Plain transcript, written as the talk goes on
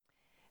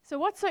So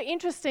what's so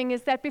interesting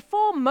is that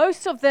before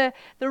most of the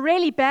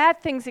really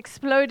bad things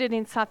exploded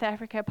in South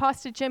Africa,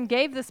 Pastor Jim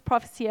gave this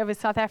prophecy over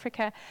South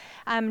Africa,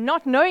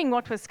 not knowing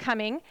what was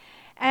coming.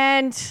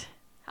 And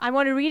I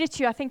want to read it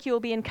to you. I think you'll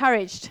be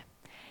encouraged.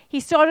 He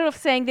started off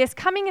saying, there's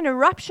coming an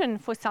eruption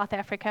for South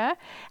Africa,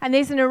 and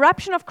there's an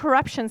eruption of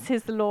corruption,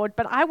 says the Lord.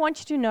 But I want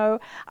you to know,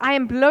 I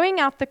am blowing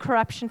out the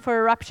corruption for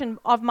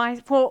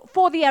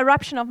the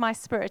eruption of my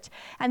spirit.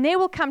 And there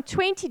will come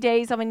 20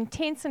 days of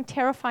intense and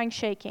terrifying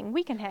shaking.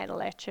 We can handle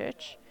that,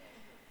 church,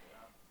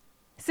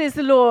 says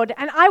the Lord.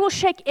 And I will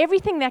shake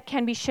everything that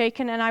can be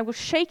shaken, and I will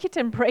shake it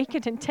and break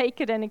it and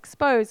take it and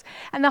expose.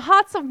 And the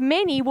hearts of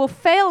many will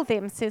fail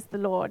them, says the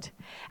Lord.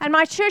 And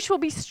my church will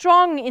be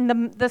strong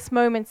in this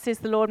moment, says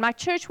the Lord. My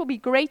church will be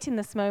great in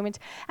this moment.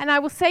 And I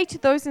will say to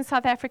those in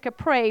South Africa,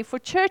 pray, for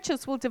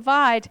churches will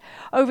divide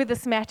over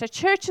this matter.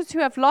 Churches who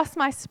have lost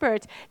my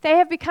spirit, they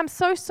have become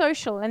so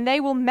social, and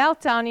they will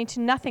melt down into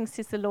nothing,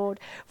 says the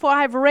Lord. For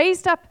I have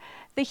raised up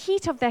the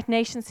heat of that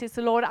nation, says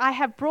the Lord. I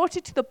have brought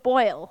it to the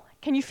boil.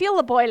 Can you feel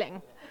the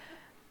boiling?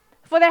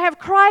 For they have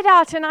cried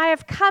out, and I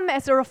have come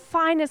as a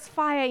refiner's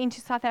fire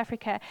into South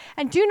Africa.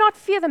 And do not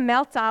fear the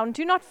meltdown.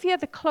 Do not fear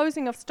the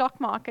closing of stock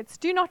markets.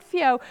 Do not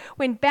fear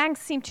when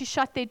banks seem to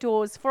shut their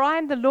doors. For I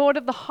am the Lord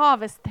of the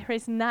harvest. There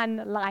is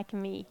none like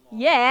me.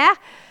 Yeah.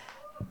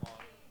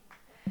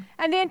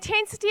 And the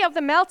intensity of the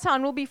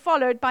meltdown will be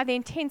followed by the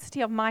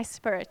intensity of my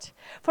spirit.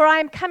 For I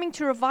am coming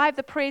to revive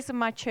the prayers of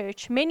my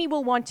church. Many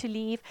will want to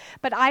leave,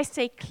 but I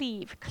say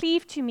cleave.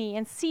 Cleave to me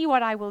and see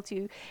what I will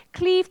do.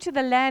 Cleave to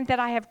the land that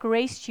I have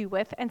graced you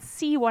with and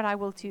see what I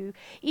will do.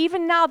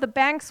 Even now the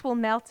banks will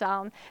melt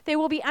down. There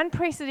will be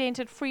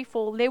unprecedented free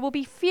fall. There will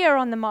be fear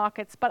on the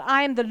markets, but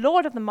I am the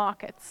Lord of the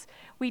markets.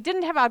 We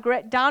didn't have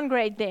our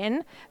downgrade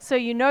then, so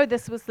you know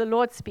this was the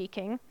Lord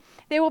speaking.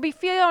 There will be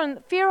fear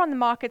on the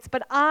markets,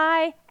 but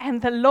I am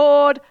the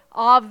Lord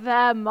of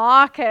the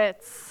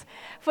markets.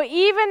 For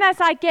even as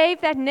I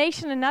gave that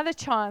nation another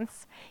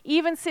chance,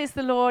 even says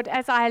the Lord,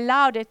 as I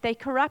allowed it, they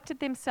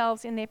corrupted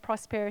themselves in their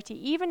prosperity.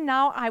 Even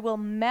now I will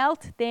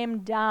melt them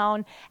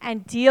down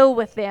and deal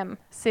with them,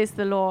 says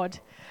the Lord.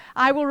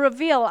 I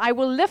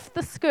will lift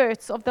the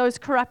skirts of those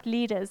corrupt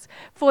leaders,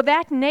 for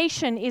that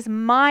nation is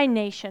my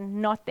nation,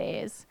 not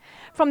theirs.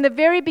 From the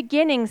very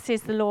beginning,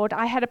 says the Lord,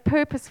 I had a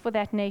purpose for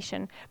that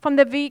nation. From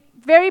the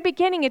very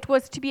beginning, it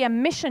was to be a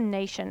mission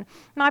nation.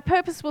 My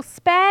purpose will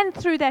span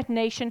through that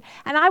nation,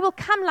 and I will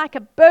come like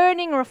a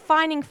burning,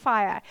 refining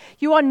fire.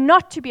 You are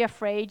not to be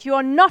afraid. You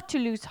are not to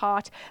lose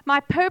heart. My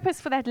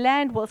purpose for that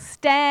land will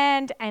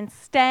stand and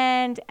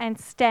stand and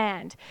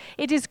stand.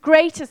 It is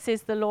greater,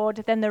 says the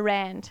Lord, than the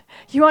rand.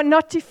 You are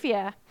not to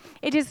fear.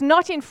 It is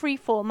not in free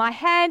fall. My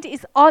hand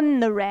is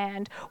on the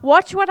rand.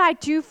 Watch what I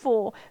do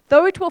for.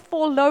 Though it will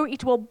fall low,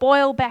 it will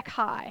boil back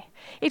high.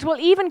 It will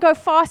even go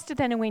faster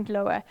than it went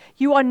lower.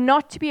 You are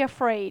not to be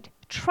afraid.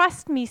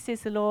 Trust me,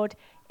 says the Lord.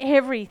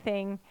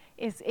 Everything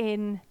is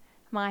in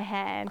my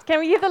hand. Can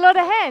we give the Lord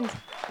a hand?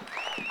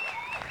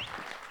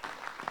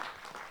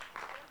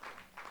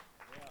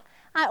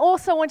 I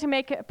also want to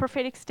make a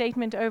prophetic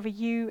statement over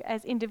you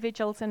as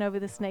individuals and over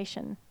this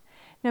nation.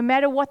 No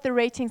matter what the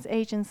ratings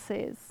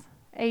agencies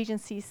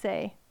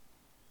say,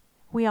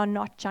 we are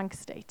not junk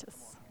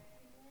status.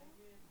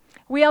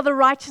 We are the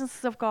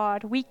righteousness of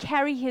God. We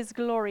carry His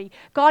glory.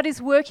 God is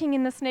working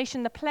in this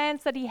nation. The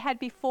plans that He had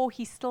before,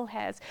 He still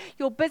has.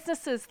 Your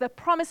businesses, the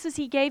promises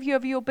He gave you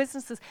over your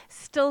businesses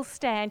still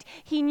stand.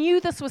 He knew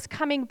this was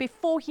coming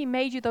before He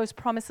made you those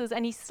promises,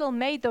 and He still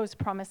made those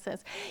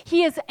promises.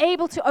 He is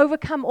able to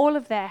overcome all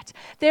of that.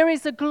 There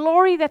is a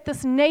glory that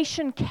this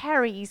nation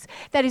carries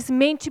that is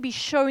meant to be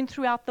shown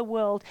throughout the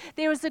world.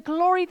 There is a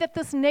glory that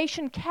this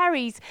nation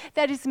carries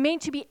that is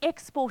meant to be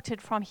exported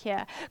from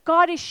here.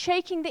 God is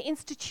shaking the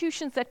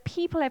institutions that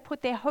people have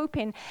put their hope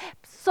in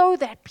so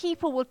that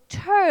people will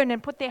turn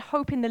and put their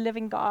hope in the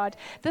living God.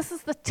 This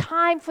is the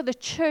time for the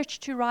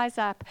church to rise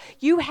up.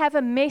 You have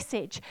a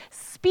message.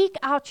 Speak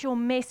out your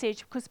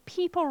message because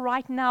people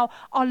right now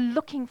are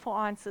looking for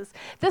answers.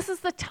 This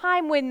is the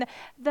time when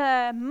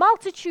the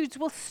multitudes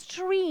will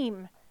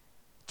stream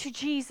to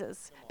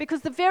Jesus because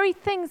the very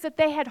things that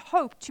they had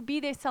hoped to be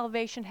their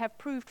salvation have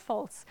proved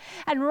false.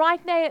 And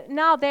right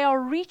now they are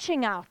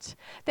reaching out.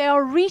 They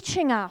are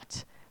reaching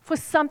out for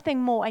something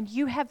more, and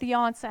you have the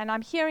answer. And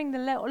I'm hearing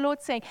the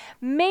Lord saying,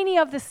 many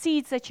of the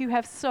seeds that you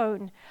have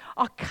sown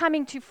are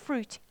coming to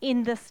fruit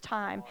in this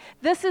time.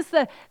 This is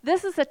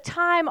a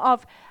time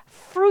of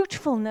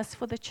fruitfulness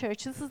for the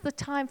church. This is the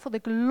time for the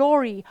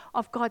glory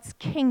of God's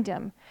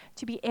kingdom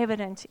to be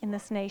evident in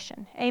this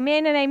nation.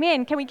 Amen and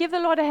amen. Can we give the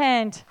Lord a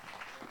hand?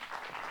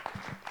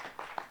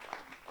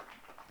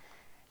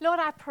 Lord,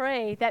 I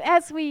pray that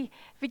as we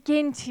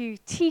begin to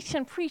teach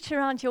and preach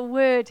around your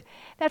word,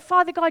 that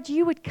Father God,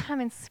 you would come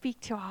and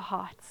speak to our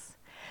hearts.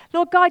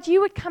 Lord God,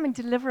 you would come and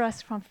deliver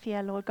us from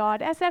fear, Lord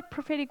God. As that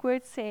prophetic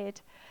word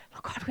said,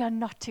 Lord God, we are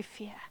not to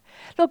fear.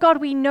 Lord God,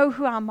 we know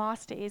who our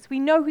master is. We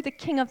know who the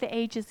King of the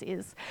ages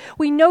is.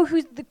 We know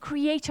who the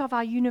creator of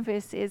our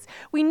universe is.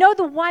 We know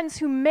the ones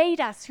who made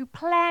us, who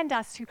planned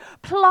us, who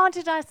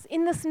planted us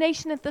in this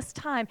nation at this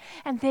time.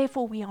 And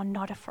therefore, we are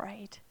not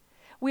afraid.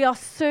 We are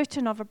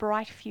certain of a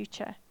bright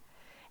future.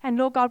 And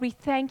Lord God, we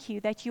thank you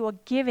that you are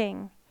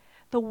giving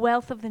the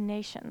wealth of the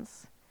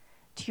nations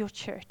to your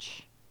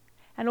church.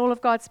 And all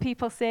of God's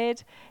people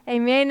said,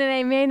 amen and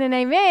amen and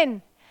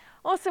amen.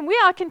 Awesome. We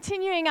are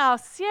continuing our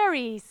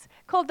series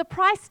called The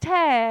Price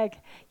Tag.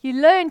 You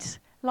learned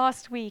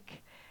last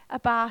week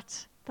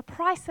about the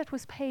price that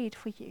was paid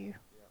for you,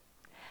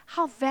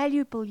 how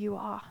valuable you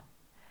are.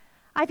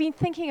 I've been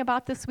thinking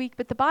about this week,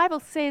 but the Bible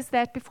says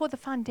that before the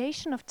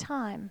foundation of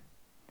time,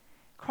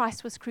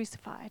 Christ was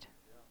crucified.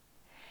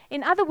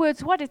 In other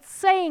words, what it's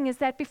saying is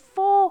that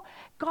before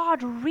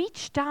God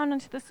reached down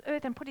into this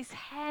earth and put his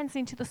hands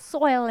into the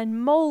soil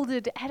and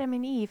molded Adam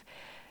and Eve,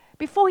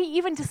 before he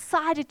even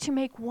decided to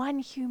make one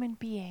human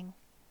being,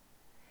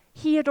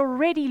 he had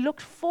already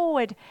looked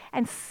forward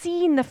and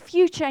seen the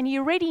future, and he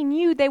already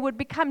knew there would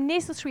become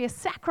necessary a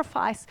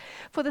sacrifice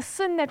for the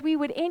sin that we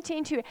would enter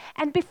into.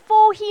 And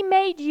before he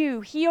made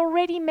you, he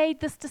already made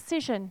this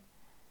decision.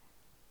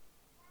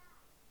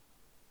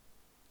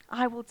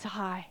 I will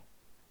die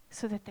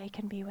so that they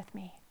can be with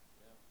me.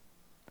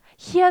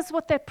 Here's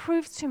what that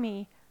proves to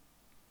me.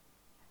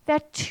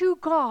 That to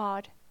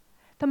God,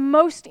 the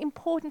most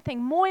important thing,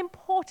 more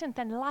important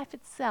than life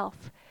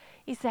itself,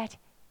 is that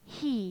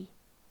he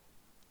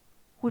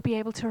would be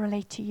able to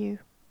relate to you.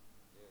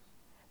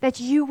 That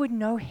you would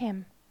know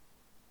him.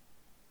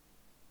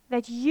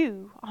 That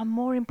you are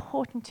more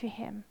important to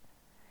him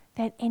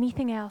than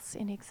anything else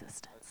in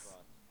existence.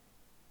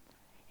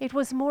 It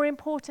was more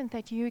important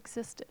that you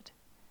existed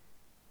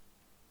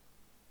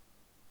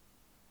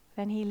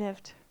than he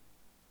lived.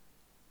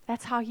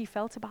 That's how he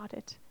felt about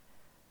it.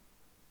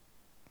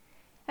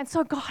 And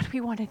so, God, we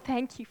want to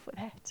thank you for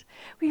that.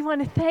 We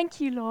want to thank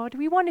you, Lord.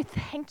 We want to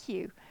thank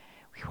you.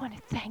 We want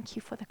to thank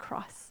you for the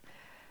cross.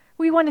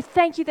 We want to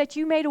thank you that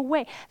you made a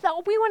way.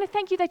 We want to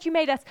thank you that you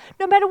made us.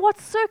 No matter what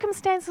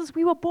circumstances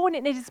we were born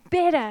in, it is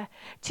better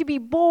to be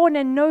born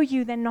and know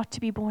you than not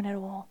to be born at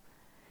all.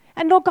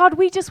 And Lord God,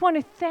 we just want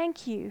to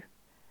thank you.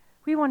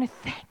 We want to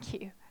thank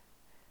you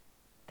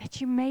that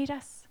you made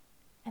us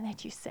and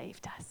that you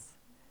saved us.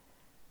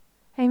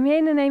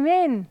 Amen and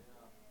amen.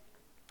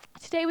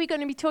 Today we're going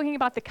to be talking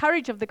about the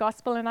courage of the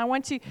gospel, and I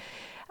want to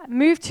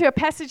move to a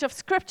passage of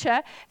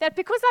scripture that,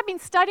 because I've been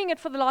studying it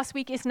for the last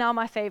week, is now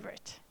my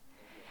favorite.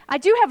 I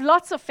do have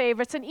lots of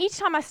favorites, and each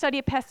time I study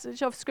a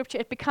passage of scripture,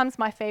 it becomes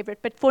my favorite.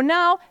 But for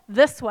now,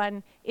 this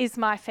one is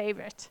my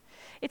favorite.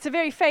 It's a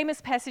very famous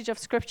passage of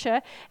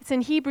scripture. It's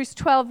in Hebrews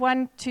 12,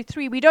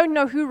 1-3. We don't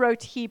know who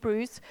wrote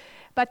Hebrews,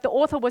 but the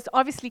author was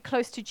obviously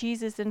close to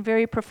Jesus and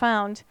very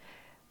profound.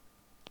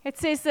 It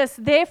says this,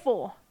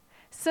 therefore,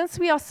 since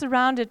we are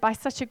surrounded by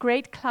such a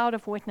great cloud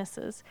of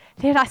witnesses,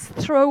 let us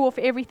throw off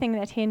everything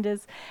that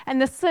hinders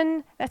and the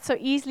sin that so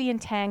easily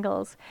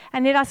entangles,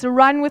 and let us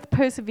run with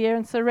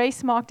perseverance the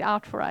race marked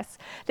out for us.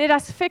 Let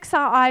us fix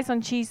our eyes on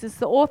Jesus,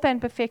 the author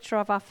and perfecter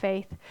of our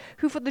faith,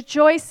 who for the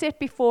joy set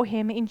before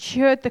him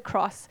endured the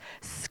cross,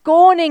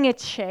 scorning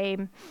its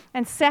shame,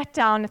 and sat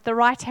down at the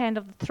right hand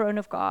of the throne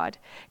of God.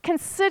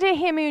 Consider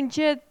him who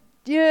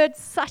endured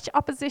such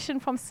opposition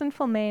from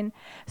sinful men,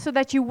 so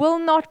that you will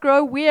not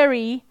grow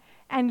weary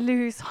and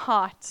lose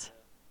heart.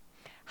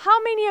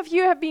 How many of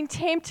you have been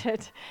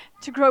tempted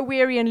to grow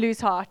weary and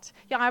lose heart?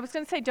 Yeah, I was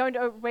going to say don't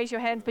raise your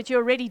hand, but you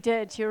already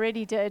did. You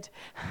already did.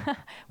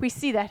 We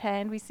see that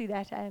hand. We see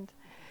that hand.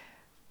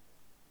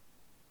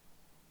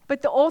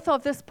 But the author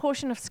of this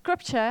portion of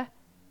scripture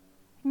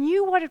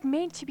knew what it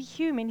meant to be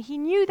human. He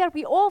knew that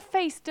we all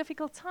face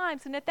difficult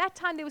times, and at that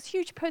time there was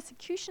huge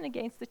persecution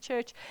against the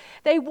church.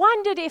 They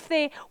wondered if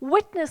their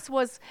witness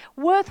was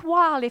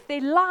worthwhile, if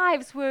their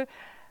lives were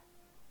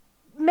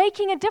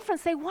making a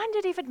difference. They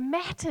wondered if it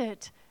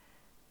mattered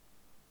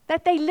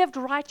that they lived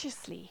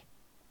righteously.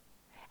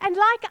 And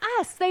like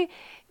us, they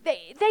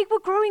were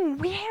growing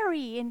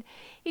weary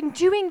in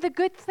doing the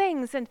good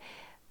things. And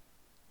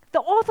the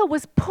author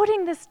was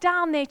putting this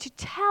down there to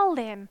tell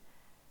them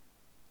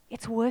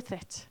it's worth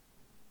it.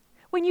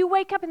 When you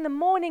wake up in the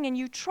morning and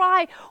you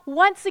try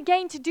once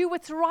again to do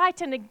what's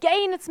right, and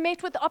again it's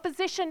met with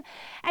opposition,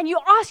 and you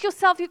ask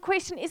yourself your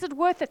question, is it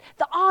worth it?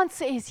 The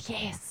answer is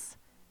yes.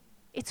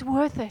 It's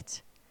worth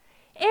it.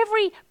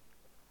 Every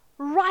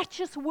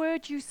righteous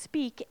word you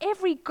speak,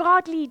 every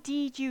godly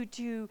deed you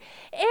do,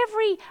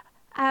 every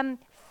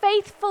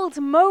faithful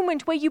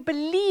moment where you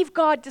believe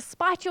God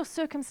despite your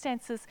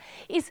circumstances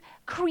is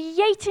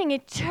creating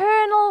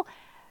eternal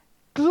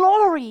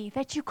glory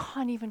that you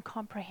can't even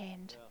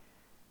comprehend. Yeah.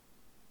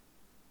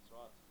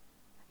 That's right.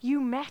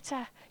 You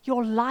matter,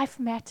 your life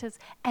matters,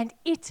 and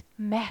it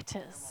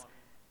matters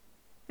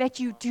that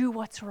you do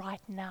what's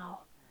right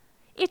now.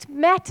 It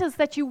matters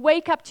that you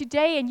wake up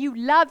today and you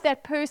love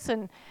that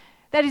person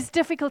that is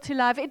difficult to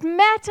love. It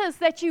matters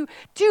that you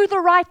do the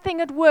right thing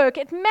at work.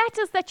 It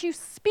matters that you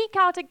speak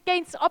out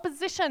against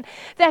opposition,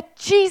 that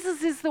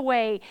Jesus is the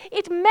way.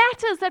 It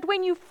matters that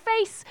when you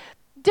face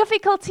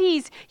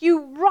difficulties,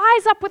 you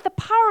rise up with the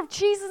power of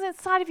Jesus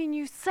inside of you and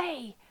you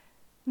say,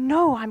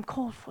 no, I'm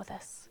called for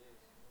this.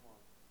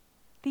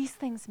 These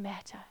things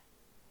matter.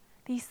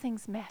 These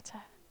things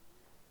matter.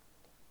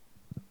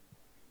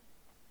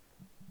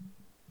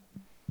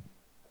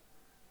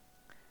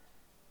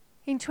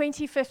 In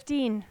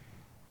 2015,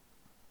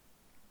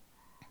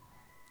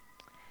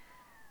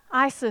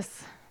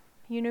 ISIS,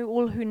 you know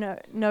all who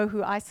know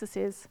who ISIS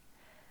is,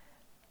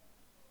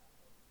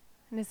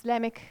 an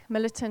Islamic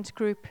militant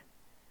group.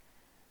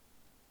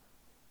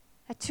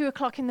 At 2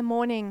 o'clock in the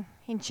morning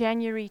in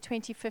January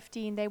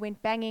 2015, they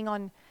went banging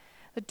on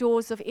the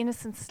doors of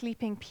innocent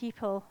sleeping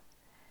people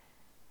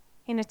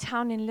in a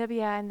town in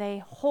Libya, and they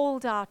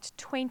hauled out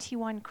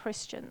 21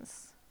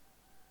 Christians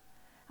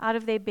out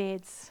of their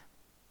beds.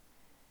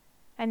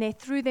 And they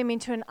threw them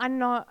into an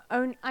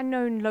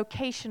unknown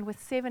location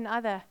with 7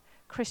 other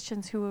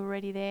Christians who were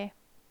already there.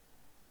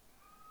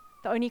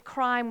 The only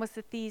crime was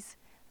that these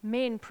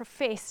men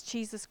professed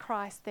Jesus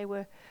Christ. They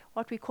were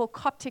what we call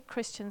Coptic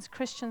Christians,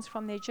 Christians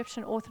from the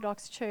Egyptian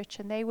Orthodox Church.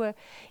 And they were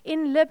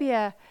in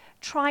Libya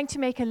trying to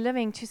make a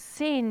living to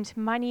send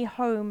money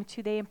home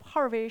to their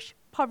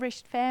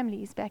impoverished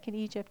families back in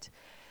Egypt.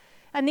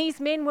 And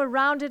these men were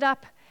rounded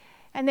up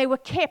and they were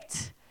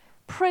kept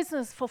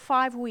prisoners for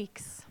 5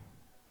 weeks.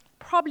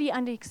 Probably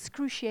under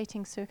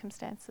excruciating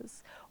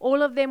circumstances.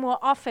 All of them were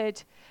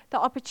offered the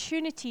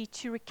opportunity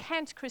to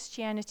recant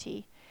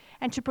Christianity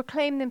and to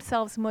proclaim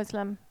themselves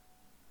Muslim,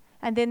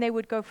 and then they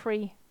would go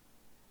free.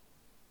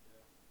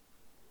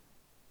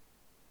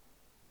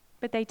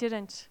 But they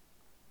didn't.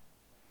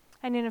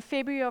 And in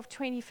February of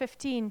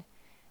 2015,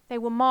 they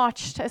were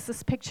marched, as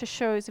this picture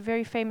shows, a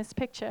very famous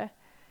picture,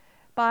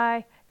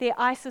 by their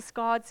ISIS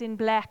guards in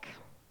black.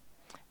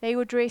 They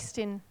were dressed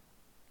in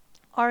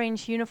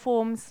orange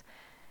uniforms,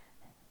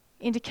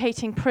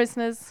 indicating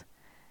prisoners,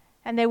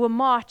 and they were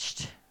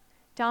marched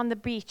down the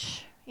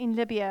beach in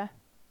Libya,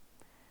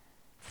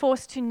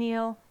 forced to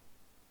kneel,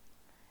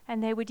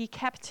 and they were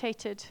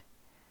decapitated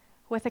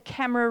with a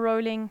camera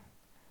rolling,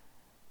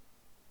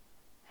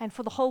 and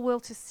for the whole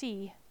world to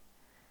see,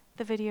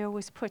 the video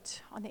was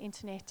put on the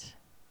internet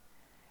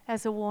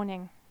as a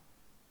warning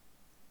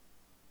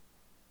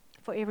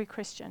for every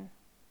Christian.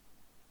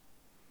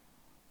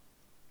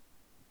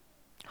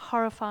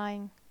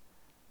 Horrifying.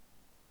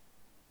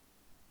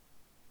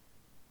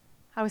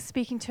 I was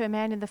speaking to a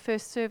man in the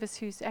first service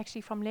who's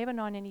actually from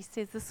Lebanon, and he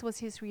says this was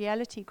his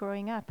reality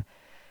growing up.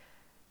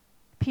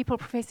 People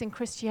professing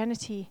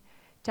Christianity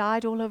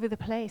died all over the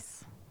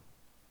place.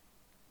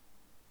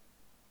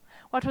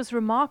 What was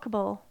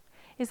remarkable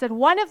is that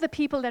one of the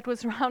people that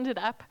was rounded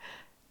up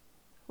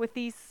with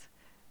these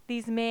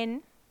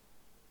men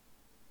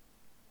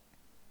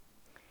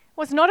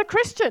was not a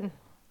Christian.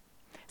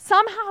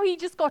 Somehow he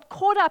just got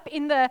caught up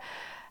in that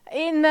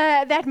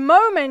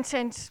moment,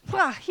 and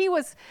he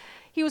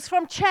was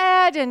from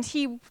Chad, and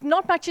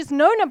not much is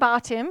known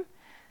about him,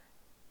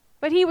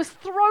 but he was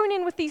thrown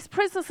in with these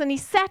prisoners, and he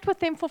sat with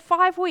them for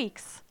 5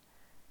 weeks.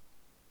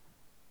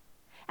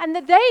 And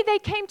the day they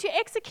came to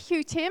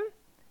execute him,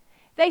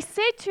 they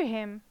said to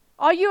him,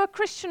 "Are you a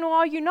Christian or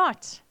are you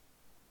not?"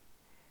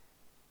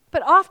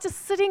 But after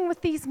sitting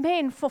with these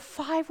men for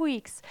 5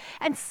 weeks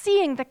and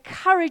seeing the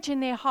courage in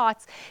their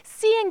hearts,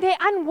 seeing their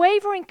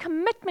unwavering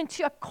commitment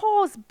to a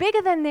cause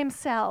bigger than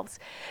themselves,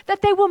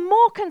 that they were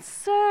more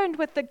concerned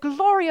with the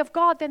glory of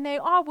God than they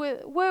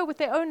were with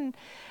their own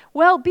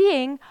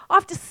well-being,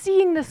 after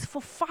seeing this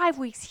for 5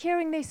 weeks,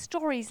 hearing their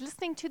stories,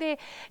 listening to their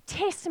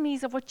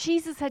testimonies of what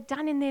Jesus had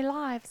done in their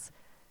lives,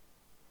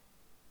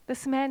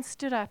 this man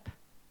stood up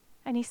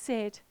and he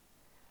said,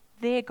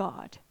 "Their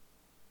God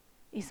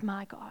is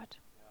my God."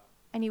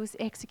 And he was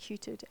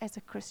executed as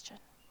a Christian.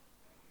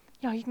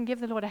 Yeah, you can give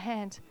the Lord a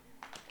hand.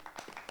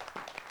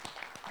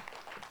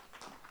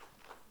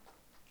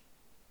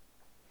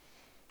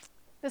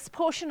 This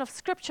portion of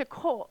Scripture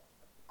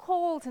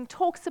calls and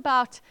talks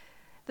about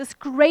this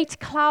great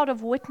cloud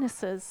of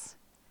witnesses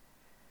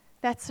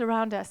that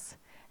surround us.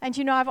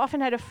 And I've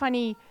often had a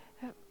funny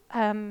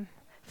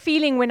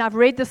feeling when I've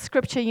read this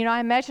scripture. I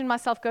imagine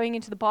myself going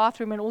into the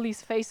bathroom and all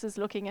these faces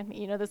looking at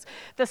me,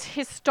 this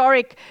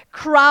historic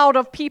crowd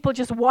of people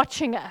just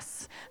watching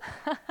us.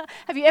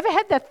 Have you ever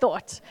had that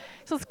thought?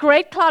 So this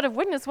great cloud of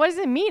witness, what does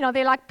it mean? Are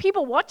there like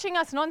people watching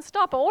us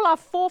nonstop? Are all our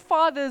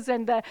forefathers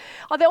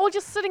are they all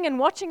just sitting and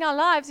watching our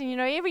lives?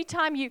 And every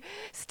time you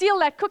steal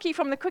that cookie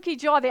from the cookie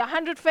jar, there are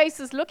 100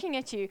 faces looking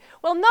at you.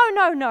 Well, no.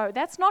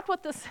 That's not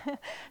what this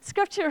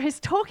scripture is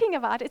talking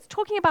about. It's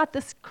talking about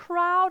this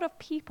crowd of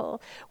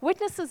people.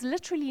 Witnesses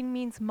literally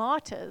means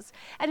martyrs.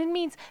 And it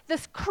means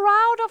this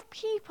crowd of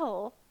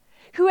people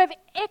who have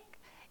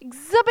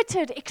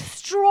exhibited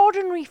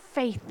extraordinary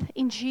faith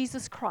in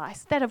Jesus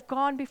Christ, that have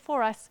gone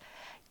before us,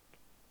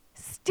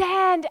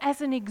 stand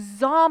as an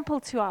example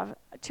to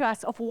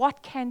us of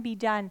what can be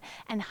done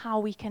and how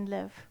we can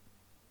live.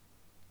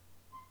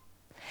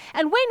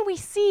 And when we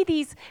see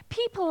these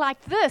people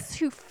like this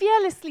who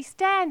fearlessly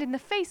stand in the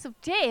face of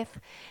death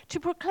to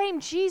proclaim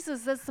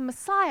Jesus as the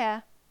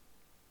Messiah,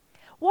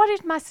 what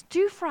it must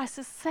do for us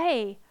is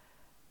say,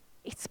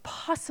 it's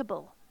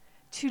possible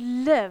to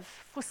live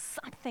for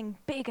something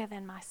bigger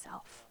than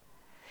myself.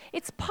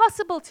 It's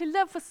possible to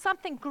live for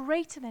something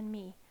greater than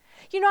me.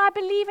 You know, I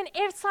believe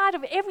inside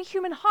of every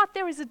human heart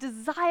there is a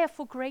desire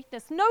for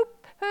greatness. No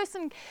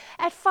person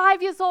at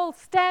 5 years old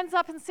stands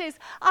up and says,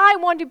 I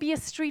want to be a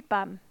street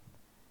bum.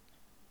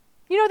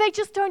 You know, they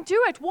just don't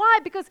do it. Why?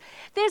 Because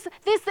there's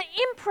the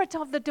imprint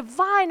of the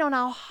divine on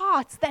our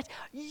hearts that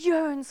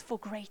yearns for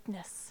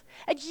greatness.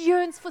 It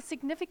yearns for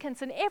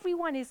significance, and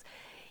everyone is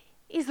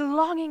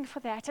longing for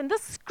that. And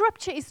this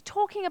scripture is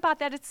talking about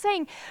that. It's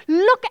saying,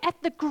 look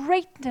at the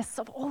greatness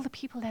of all the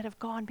people that have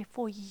gone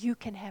before you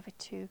can have it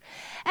too.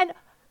 And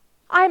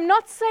I'm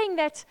not saying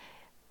that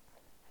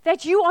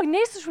you are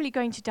necessarily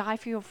going to die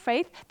for your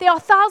faith. There are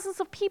thousands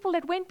of people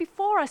that went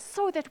before us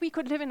so that we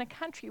could live in a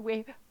country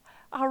where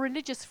our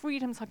religious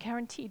freedoms are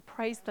guaranteed.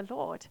 Praise the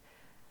Lord.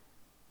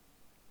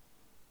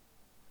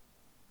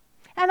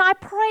 And I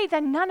pray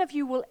that none of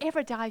you will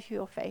ever die for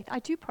your faith. I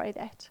do pray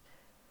that.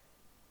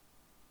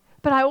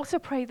 But I also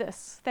pray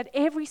this, that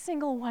every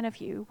single one of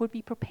you would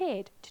be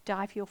prepared to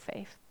die for your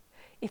faith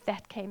if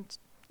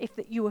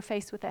you were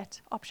faced with that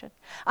option.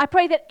 I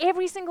pray that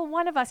every single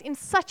one of us in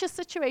such a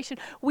situation,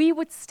 we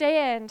would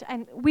stand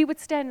and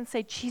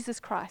say, Jesus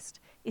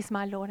Christ is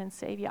my Lord and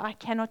Savior. I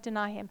cannot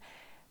deny him.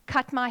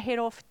 Cut my head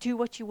off, do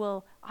what you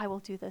will, I will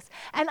do this.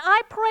 And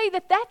I pray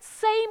that that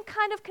same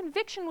kind of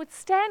conviction would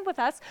stand with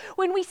us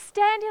when we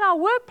stand in our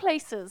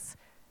workplaces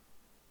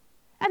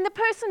and the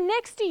person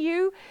next to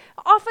you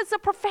offers a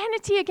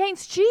profanity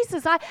against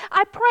Jesus. I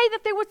pray that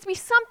there would be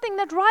something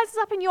that rises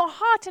up in your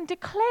heart and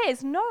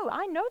declares, no,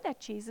 I know that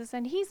Jesus,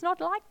 and he's not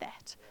like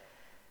that.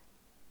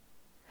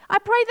 I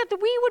pray that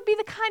we would be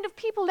the kind of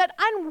people that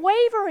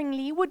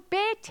unwaveringly would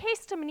bear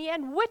testimony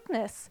and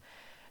witness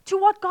to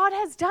what God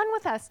has done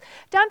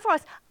for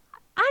us,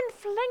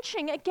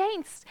 unflinching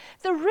against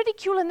the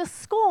ridicule and the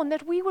scorn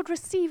that we would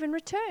receive in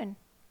return.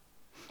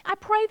 I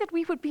pray that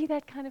we would be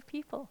that kind of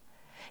people.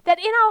 That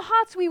in our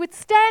hearts we would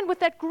stand with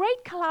that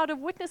great cloud of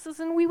witnesses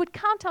and we would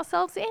count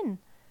ourselves in.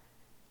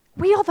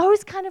 We are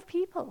those kind of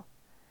people.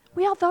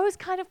 We are those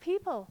kind of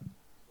people.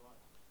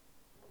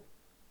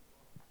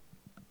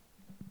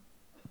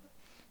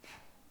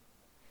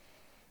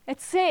 It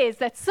says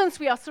that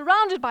since we are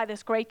surrounded by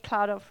this great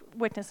cloud of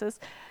witnesses,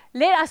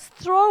 let us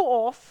throw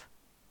off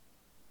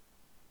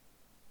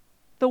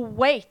the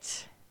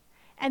weight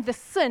and the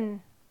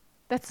sin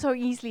that so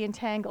easily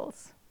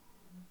entangles.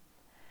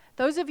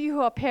 Those of you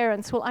who are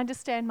parents will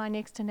understand my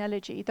next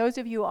analogy. Those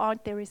of you who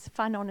aren't, there is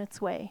fun on its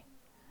way.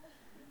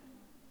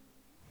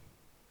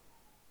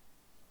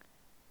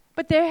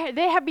 But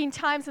there have been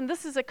times, and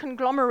this is a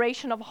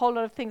conglomeration of a whole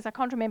lot of things. I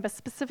can't remember a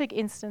specific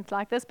instance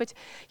like this, but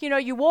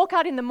you walk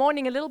out in the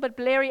morning a little bit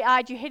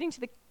blurry-eyed. You're heading to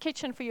the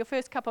kitchen for your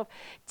first cup of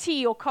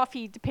tea or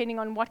coffee, depending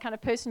on what kind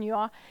of person you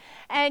are.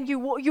 And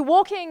you're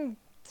walking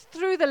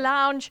through the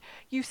lounge.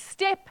 You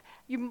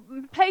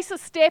place a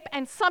step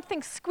and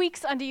something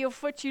squeaks under your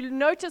foot. You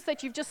notice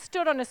that you've just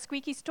stood on a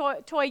squeaky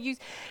toy. You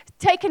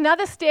take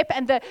another step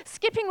and the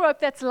skipping rope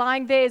that's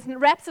lying there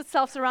wraps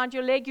itself around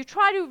your leg. You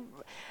try to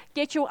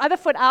get your other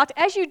foot out.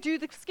 As you do,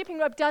 the skipping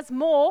rope does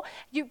more.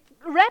 You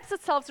wraps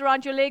itself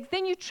around your legs.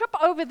 Then you trip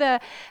over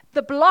the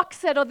blocks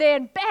that are there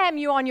and bam,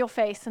 you're on your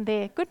face and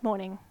there. Good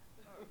morning.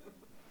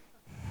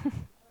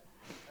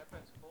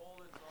 Happens all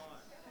the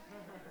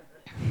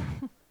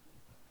time.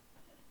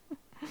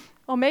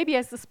 Or maybe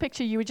as this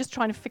picture, you were just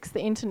trying to fix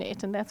the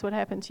internet and that's what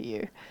happened to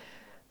you.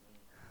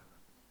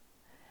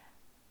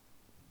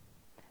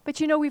 But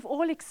we've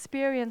all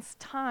experienced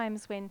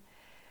times when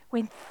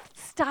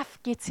stuff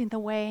gets in the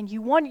way and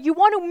you want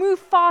to move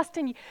fast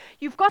and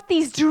you've got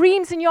these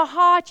dreams in your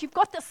heart, you've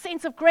got this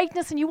sense of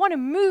greatness and you want to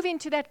move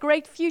into that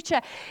great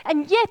future,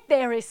 and yet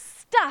there is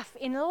stuff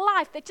in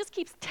life that just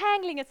keeps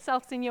tangling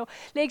itself in your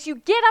legs. You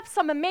get up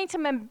some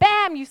momentum and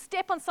bam, you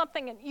step on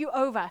something and you're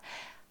over.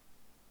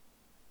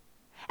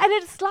 And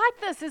it's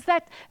like this, is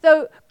that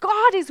though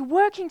God is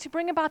working to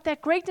bring about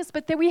that greatness,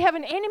 but that we have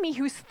an enemy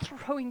who's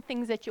throwing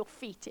things at your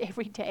feet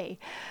every day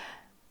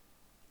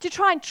to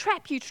try and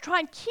trap you, to try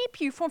and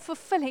keep you from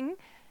fulfilling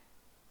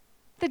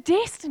the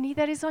destiny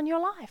that is on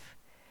your life,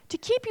 to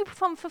keep you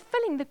from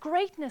fulfilling the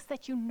greatness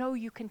that you know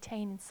you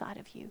contain inside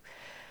of you,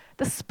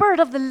 the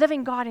Spirit of the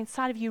living God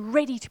inside of you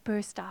ready to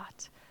burst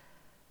out.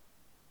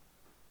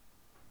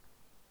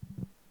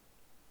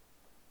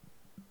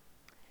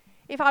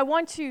 If I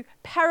want to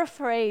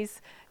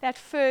paraphrase that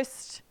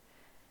first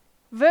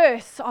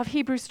verse of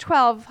Hebrews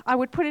 12, I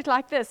would put it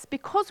like this: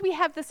 because we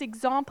have this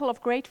example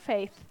of great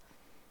faith,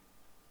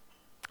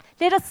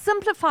 let us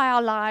simplify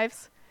our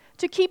lives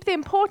to keep the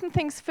important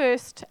things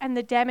first and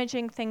the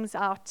damaging things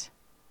out.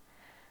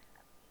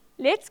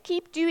 Let's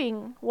keep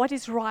doing what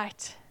is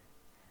right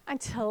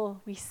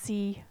until we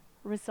see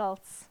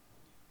results.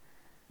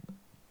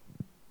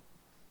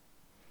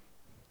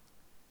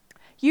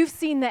 You've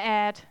seen the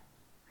ad.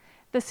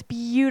 this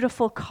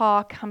beautiful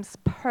car comes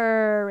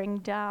purring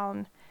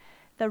down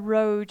the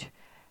road.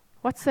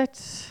 What's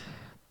it?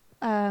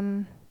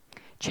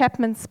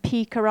 Chapman's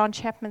Peak, around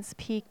Chapman's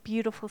Peak,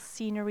 beautiful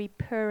scenery,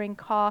 purring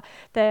car.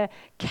 The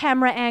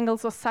camera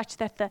angles are such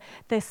that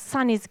the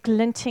sun is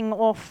glinting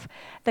off.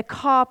 The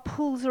car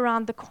pulls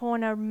around the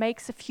corner,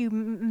 makes a few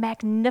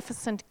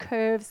magnificent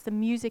curves. The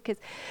music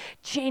is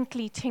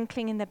gently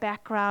tinkling in the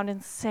background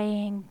and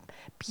saying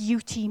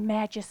beauty,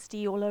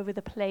 majesty all over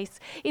the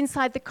place.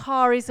 Inside the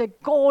car is a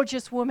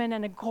gorgeous woman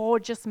and a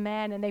gorgeous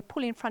man, and they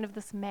pull in front of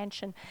this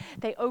mansion.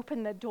 They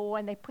open the door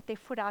and they put their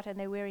foot out and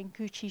they're wearing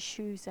Gucci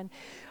shoes, and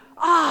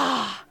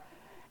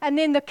and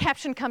then the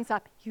caption comes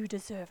up, "You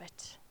deserve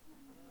it."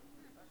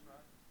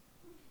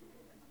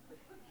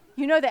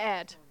 You know the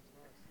ad.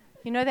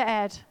 You know the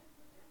ad.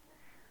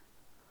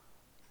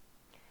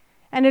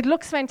 And it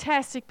looks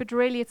fantastic, but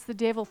really it's the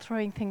devil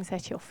throwing things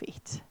at your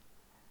feet.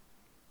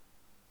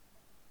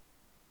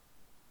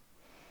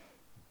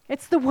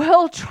 It's the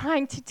world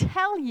trying to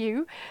tell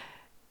you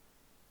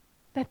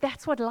that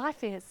that's what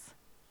life is.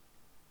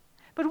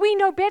 But we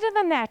know better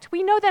than that.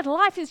 We know that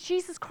life is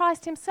Jesus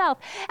Christ himself.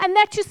 And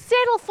that to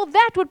settle for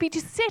that would be to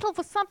settle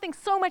for something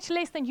so much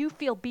less than you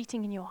feel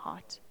beating in your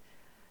heart.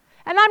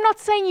 And I'm not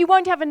saying you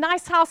won't have a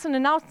nice house and a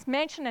nice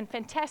mansion and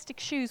fantastic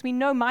shoes. We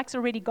know Mike's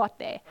already got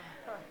there.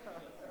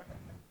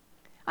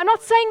 I'm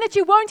not saying that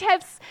you won't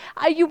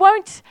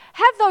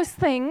have those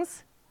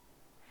things.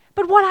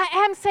 But what I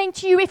am saying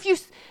to you, if you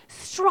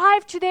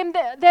strive to them,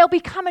 they'll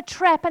become a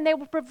trap and they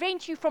will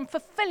prevent you from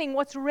fulfilling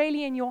what's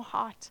really in your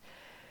heart.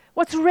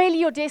 What's really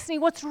your destiny,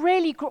 what's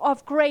really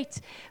of great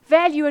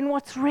value, and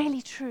what's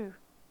really true.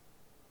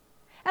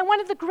 And one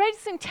of the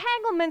greatest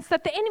entanglements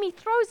that the enemy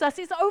throws us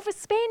is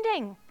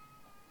overspending.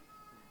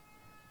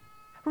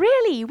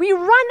 Really, we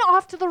run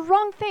after the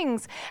wrong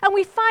things, and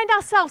we find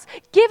ourselves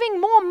giving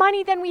more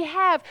money than we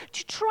have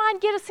to try and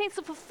get a sense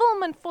of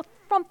fulfillment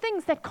from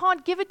things that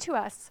can't give it to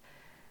us.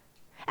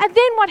 And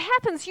then what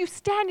happens? You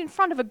stand in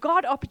front of a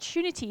God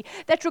opportunity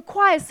that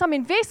requires some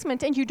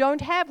investment, and you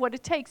don't have what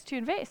it takes to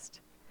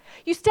invest.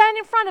 You stand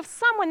in front of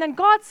someone and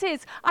God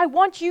says, "I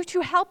want you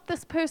to help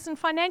this person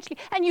financially,"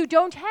 and you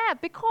don't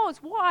have,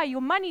 because why? Your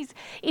money's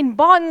in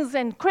bonds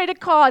and credit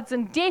cards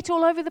and debt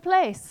all over the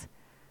place.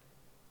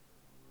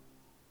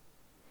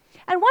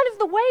 And one of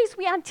the ways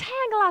we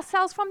untangle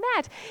ourselves from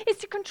that is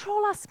to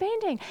control our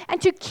spending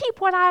and to keep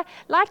what I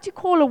like to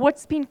call, or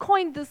what's been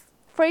coined, this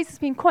phrase has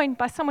been coined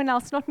by someone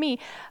else, not me,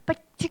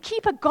 but to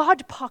keep a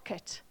God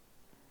pocket.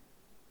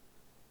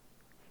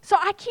 So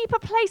I keep a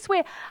place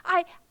where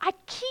I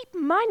keep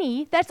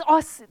money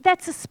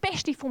that's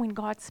especially for when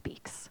God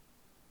speaks.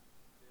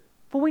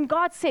 For when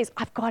God says,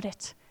 "I've got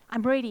it.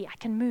 I'm ready. I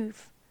can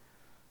move."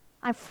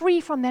 I'm free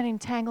from that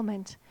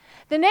entanglement.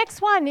 The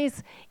next one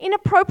is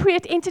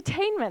inappropriate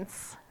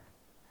entertainments.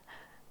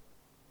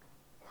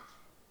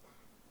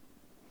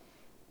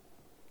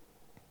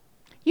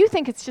 You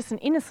think it's just an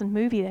innocent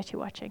movie that you're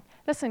watching.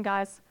 Listen,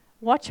 guys,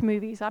 watch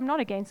movies. I'm not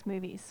against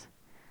movies.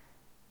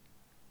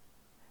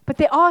 But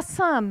there are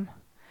some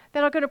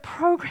that are going to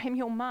program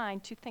your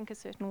mind to think a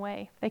certain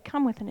way. They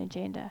come with an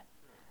agenda.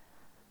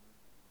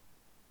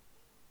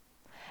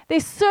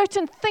 There's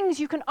certain things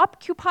you can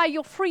occupy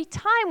your free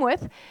time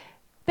with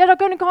that are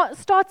going to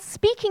start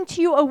speaking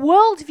to you a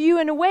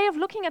worldview and a way of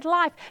looking at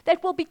life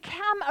that will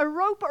become a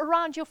rope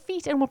around your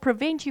feet and will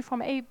prevent you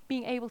from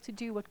being able to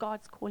do what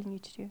God's calling you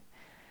to do.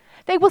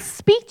 They will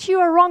speak to you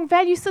a wrong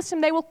value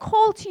system. They will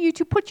call to you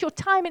to put your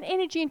time and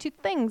energy into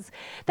things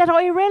that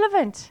are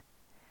irrelevant.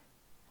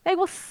 They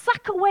will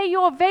suck away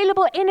your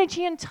available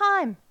energy and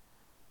time.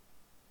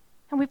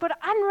 And we've got to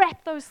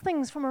unwrap those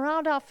things from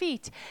around our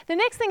feet. The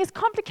next thing is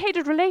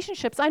complicated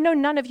relationships. I know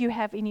none of you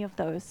have any of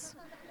those.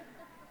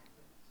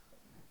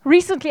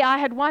 Recently, I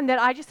had one that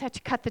I just had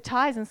to cut the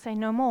ties and say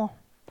no more.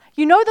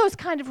 You know those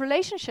kind of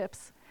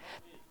relationships.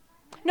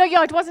 No,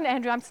 it wasn't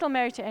Andrew. I'm still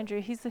married to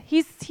Andrew. He's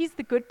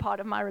the good part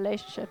of my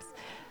relationships.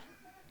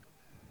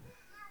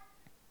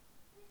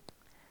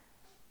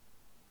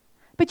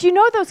 But you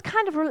know those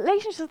kind of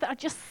relationships that are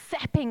just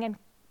sapping and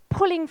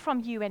pulling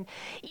from you and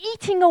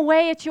eating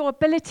away at your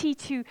ability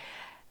to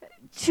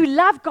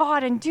love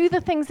God and do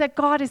the things that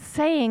God is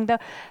saying.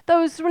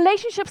 Those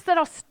relationships that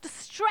are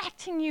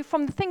distracting you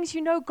from the things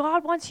you know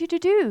God wants you to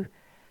do.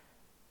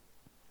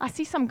 I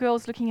see some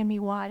girls looking at me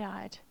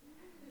wide-eyed.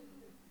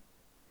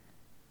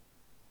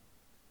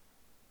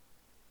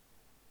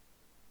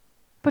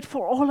 But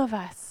for all of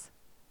us,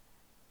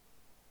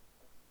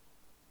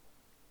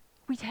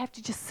 we'd have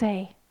to just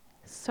say,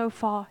 so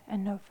far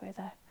and no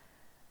further.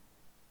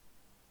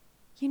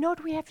 You know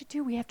what we have to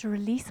do? We have to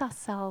release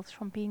ourselves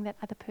from being that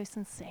other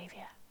person's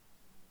savior.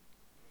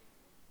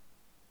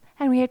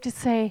 And we have to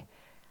say,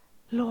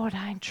 "Lord,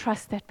 I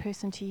entrust that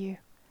person to you.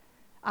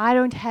 I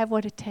don't have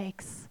what it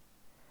takes,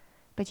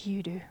 but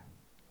you do."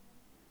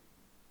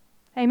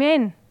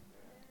 Amen.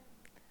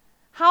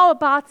 How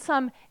about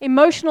some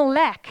emotional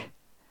lack?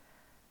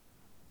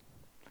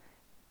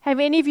 Have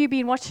any of you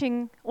been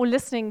watching or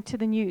listening to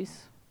the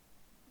news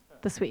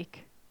this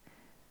week?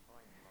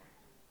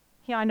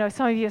 Yeah, I know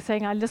some of you are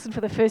saying, I listened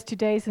for the first 2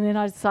 days and then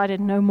I decided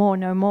no more,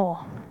 no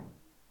more.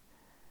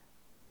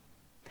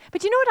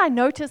 But you know what I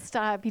noticed?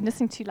 I've been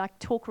listening to like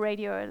talk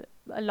radio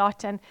a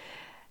lot, and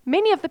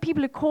many of the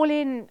people who call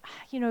in,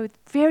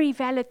 very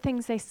valid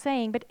things they're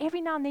saying, but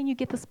every now and then you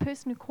get this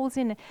person who calls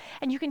in,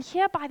 and you can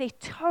hear by their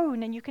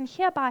tone, and you can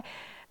hear by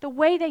the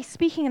way they're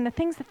speaking and the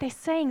things that they're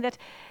saying that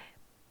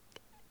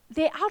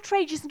their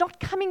outrage is not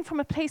coming from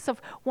a place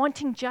of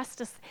wanting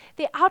justice.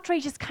 Their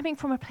outrage is coming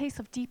from a place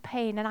of deep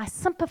pain, and I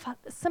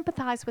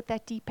sympathize with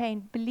that deep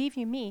pain, believe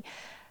you me.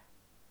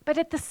 But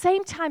at the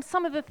same time,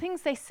 some of the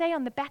things they say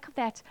on the back of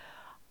that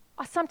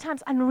are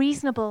sometimes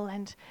unreasonable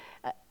and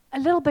a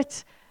little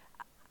bit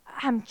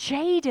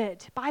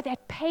jaded by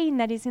that pain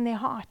that is in their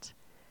heart.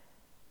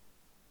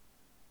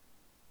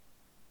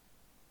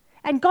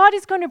 And God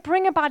is going to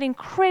bring about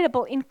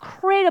incredible,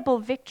 incredible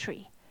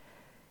victory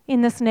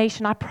in this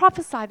nation. I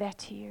prophesy that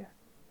to you.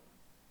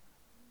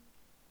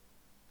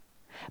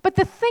 But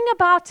the thing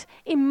about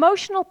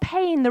emotional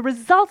pain, the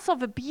results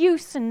of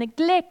abuse and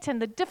neglect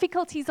and the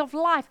difficulties of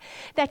life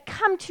that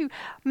come to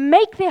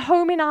make their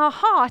home in our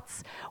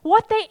hearts,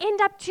 what they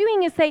end up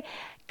doing is they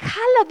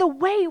color the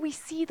way we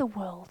see the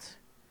world.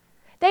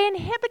 They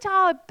inhibit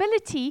our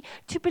ability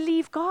to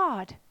believe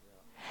God.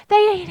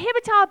 They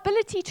inhibit our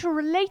ability to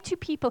relate to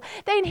people.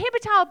 They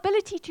inhibit our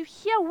ability to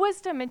hear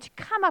wisdom and to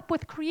come up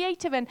with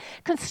creative and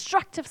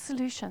constructive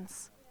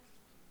solutions.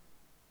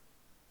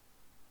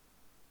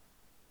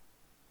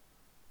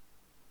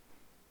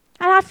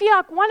 And I feel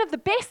like one of the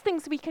best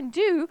things we can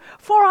do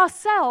for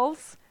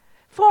ourselves,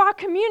 for our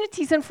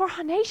communities, and for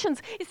our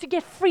nations is to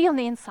get free on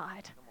the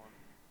inside.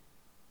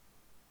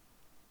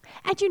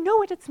 And you know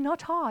what? It's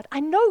not hard.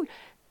 I know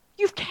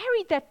you've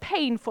carried that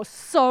pain for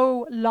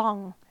so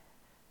long.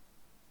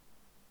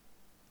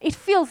 It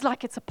feels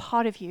like it's a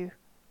part of you.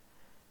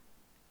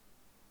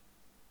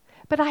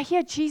 But I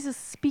hear Jesus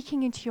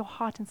speaking into your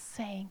heart and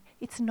saying,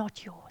 it's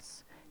not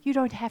yours. You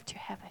don't have to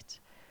have it.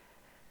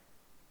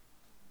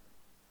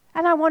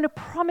 And I want to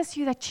promise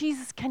you that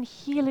Jesus can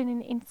heal in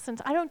an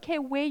instant. I don't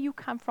care where you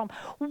come from,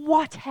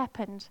 what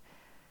happened.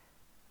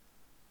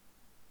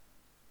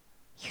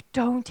 You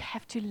don't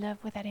have to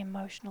live with that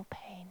emotional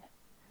pain.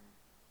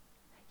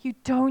 You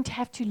don't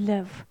have to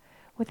live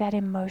with that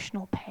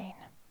emotional pain.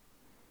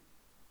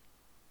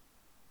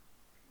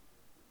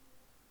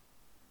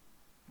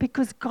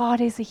 Because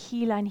God is a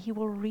healer and He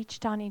will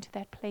reach down into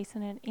that place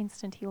in an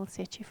instant. He will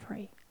set you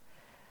free.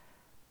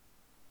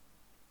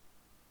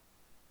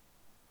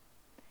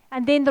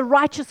 And then the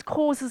righteous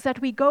causes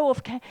that we go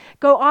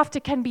after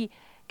can be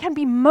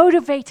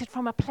motivated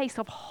from a place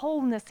of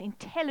wholeness,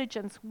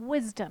 intelligence,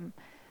 wisdom.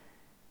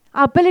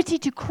 Our ability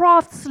to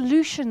craft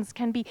solutions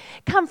can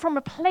come from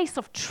a place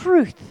of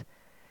truth,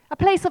 a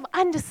place of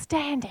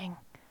understanding,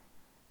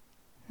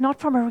 not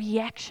from a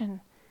reaction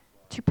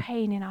to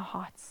pain in our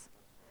hearts.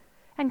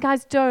 And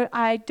guys,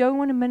 I don't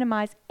want to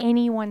minimize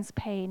anyone's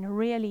pain,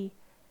 really.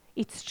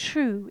 It's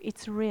true,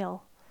 it's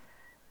real.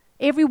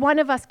 Every one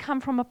of us come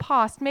from a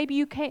past. Maybe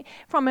you came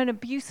from an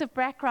abusive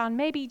background.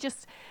 Maybe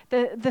just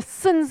the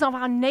sins of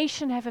our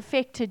nation have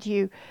affected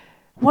you.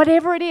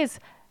 Whatever it is,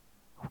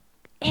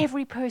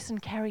 every person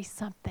carries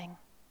something.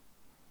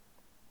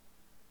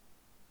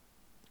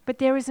 But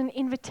there is an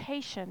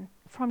invitation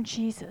from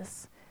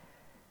Jesus.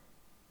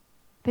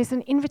 There's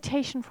an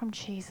invitation from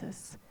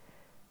Jesus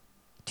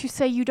to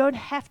say you don't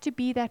have to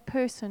be that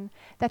person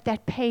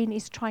that pain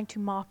is trying to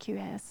mark you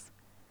as.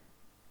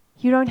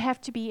 You don't have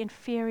to be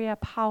inferior,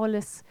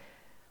 powerless,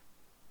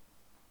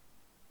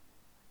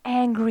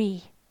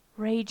 angry,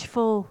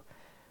 rageful,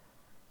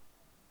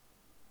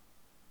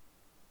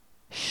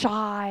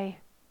 shy,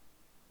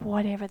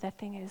 whatever that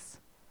thing is.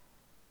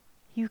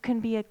 You can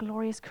be a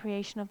glorious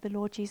creation of the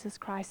Lord Jesus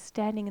Christ,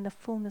 standing in the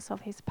fullness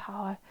of His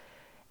power,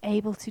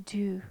 able to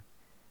do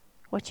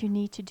what you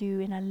need to do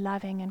in a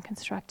loving and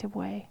constructive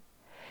way.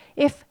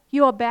 If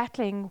you are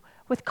battling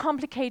with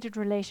complicated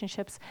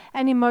relationships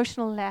and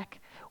emotional lack,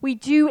 we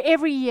do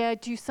every year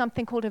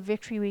something called a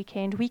victory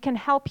weekend. We can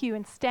help you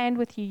and stand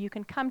with you. You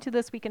can come to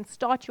this. We can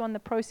start you on the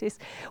process.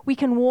 We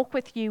can walk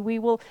with you. We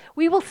will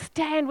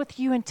stand with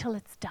you until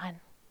it's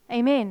done.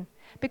 Amen.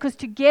 Because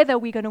together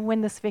we're going to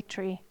win this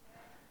victory.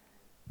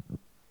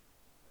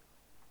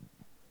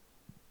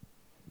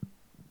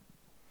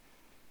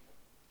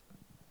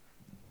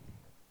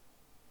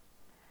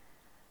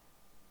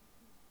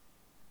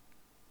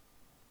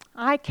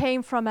 I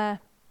came from I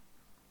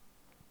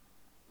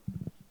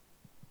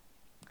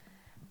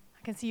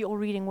can see you all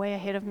reading way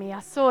ahead of me. I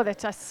saw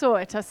it. I'm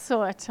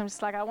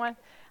just like, I'm a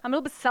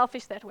little bit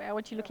selfish that way. I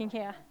want you looking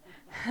here.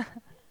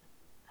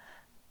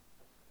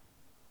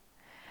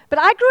 But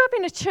I grew up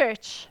in a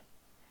church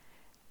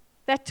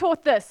that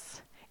taught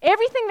this.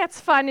 Everything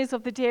that's fun is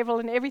of the devil,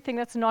 and everything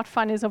that's not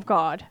fun is of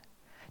God.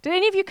 Did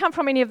any of you come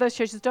from any of those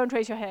churches? Don't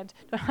raise your hand.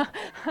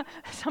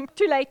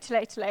 Too late.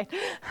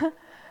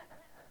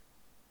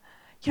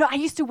 I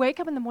used to wake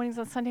up in the mornings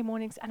on Sunday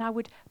mornings and I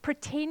would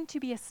pretend to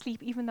be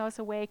asleep even though I was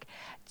awake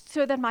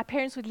so that my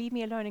parents would leave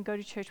me alone and go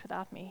to church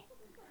without me.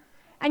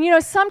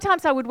 And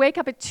sometimes I would wake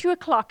up at 2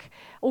 o'clock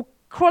or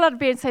crawl out of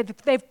bed and say,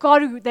 they've got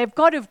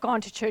to have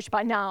gone to church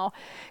by now.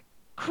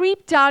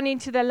 Creep down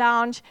into the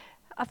lounge.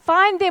 I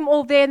find them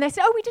all there, and they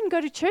say, oh, we didn't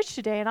go to church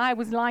today. And I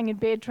was lying in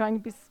bed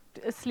trying to be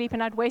asleep,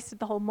 and I'd wasted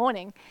the whole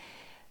morning.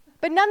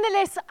 But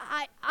nonetheless,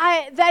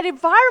 that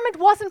environment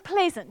wasn't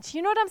pleasant.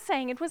 You know what I'm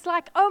saying? It was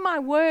like, oh my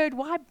word,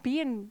 why be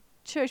in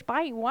church?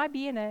 Why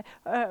be in a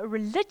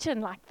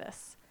religion like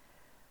this?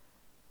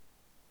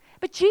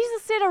 But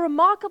Jesus said a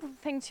remarkable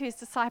thing to his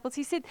disciples.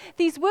 He said,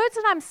 these words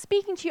that I'm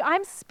speaking to you,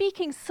 I'm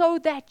speaking so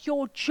that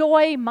your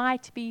joy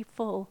might be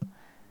full.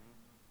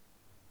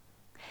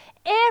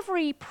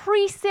 Every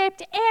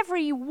precept,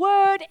 every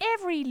word,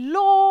 every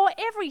law,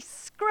 every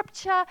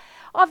scripture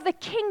of the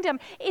kingdom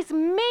is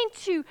meant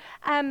to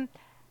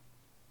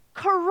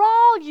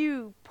corral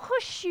you,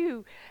 push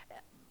you,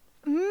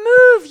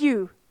 move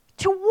you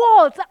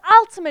towards the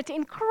ultimate,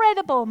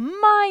 incredible,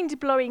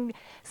 mind-blowing,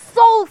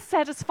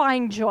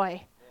 soul-satisfying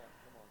joy.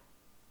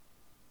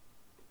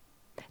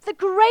 The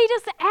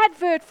greatest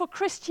advert for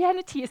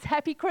Christianity is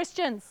happy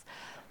Christians.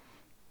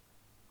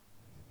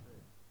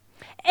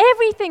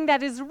 Everything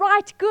that is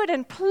right, good,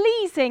 and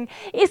pleasing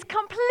is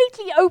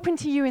completely open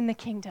to you in the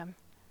kingdom.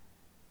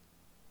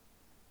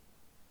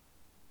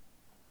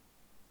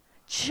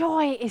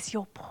 Joy is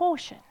your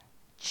portion.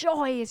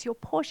 Joy is your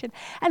portion.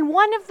 And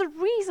one of the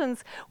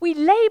reasons we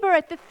labor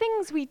at the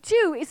things we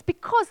do is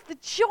because the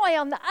joy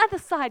on the other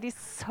side is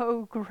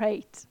so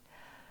great.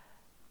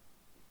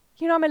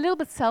 You know, I'm a little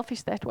bit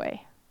selfish that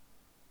way.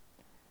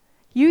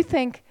 You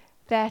think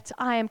that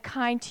I am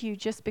kind to you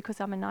just because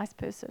I'm a nice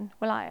person.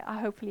 Well,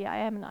 hopefully I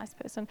am a nice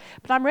person.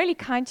 But I'm really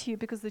kind to you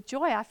because the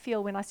joy I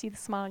feel when I see the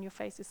smile on your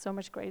face is so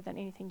much greater than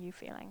anything you're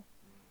feeling.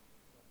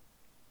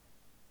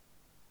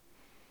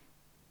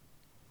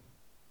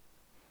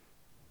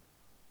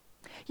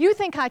 You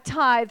think I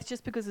tithe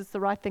just because it's the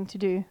right thing to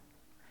do.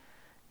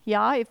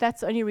 Yeah, if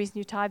that's the only reason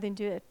you tithe, then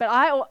do it. But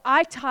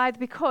I tithe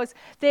because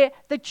the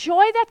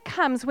joy that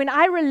comes when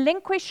I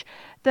relinquish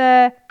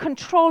the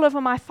control over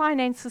my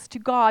finances to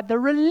God, the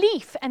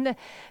relief and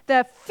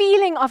the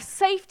feeling of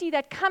safety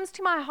that comes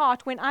to my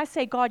heart when I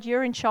say, God,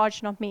 you're in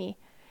charge, not me,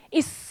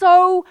 is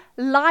so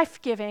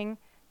life-giving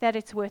that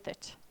it's worth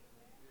it.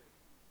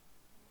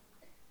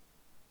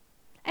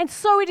 And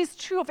so it is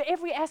true of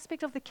every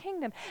aspect of the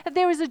kingdom, that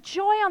there is a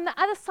joy on the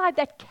other side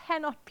that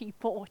cannot be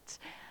bought.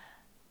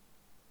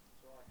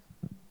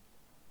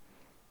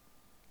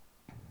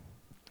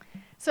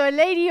 So a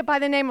lady by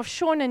the name of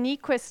Shauna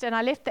Nyquist, and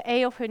I left the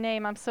A of her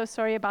name, I'm so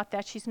sorry about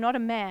that. She's not a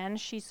man,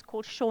 she's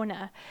called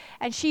Shauna.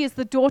 And she is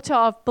the daughter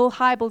of Bill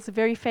Hybels, a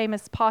very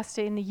famous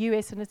pastor in the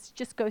US, and it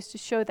just goes to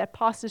show that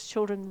pastors'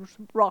 children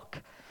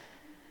rock.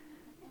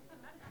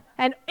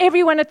 And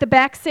everyone at the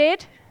back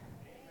said,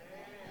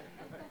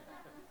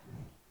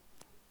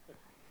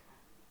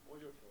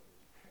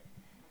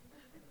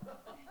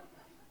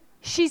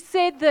 she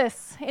said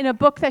this in a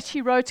book that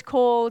she wrote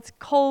called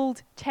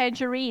Cold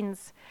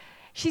Tangerines.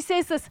 She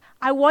says this,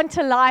 I want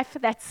a life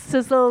that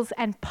sizzles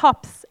and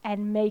pops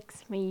and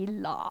makes me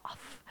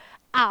laugh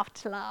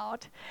out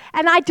loud.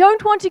 And I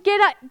don't want to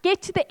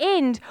get to the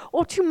end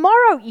or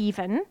tomorrow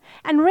even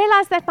and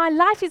realize that my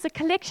life is a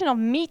collection of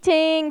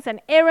meetings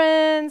and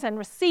errands and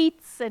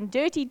receipts and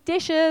dirty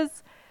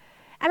dishes.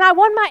 And I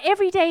want my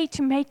everyday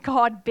to make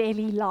God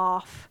barely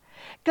laugh,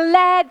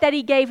 glad that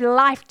he gave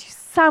life to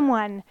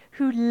someone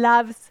who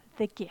loves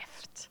the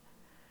gift.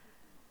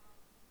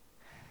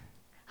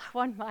 I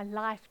want my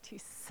life to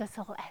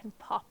sizzle and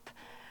pop.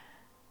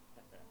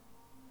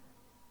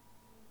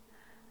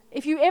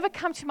 If you ever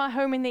come to my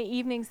home in the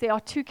evenings, there are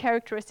two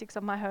characteristics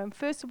of my home.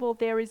 First of all,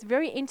 there is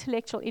very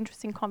intellectual,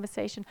 interesting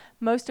conversation,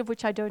 most of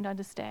which I don't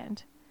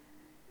understand.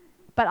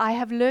 But I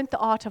have learned the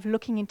art of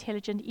looking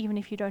intelligent even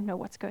if you don't know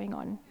what's going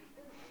on.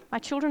 My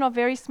children are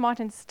very smart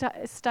and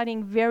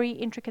studying very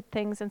intricate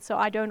things, and so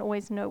I don't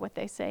always know what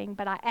they're saying,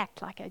 but I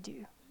act like I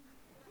do.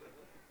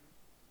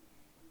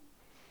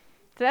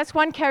 So that's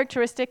one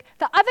characteristic.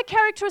 The other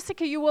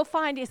characteristic you will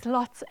find is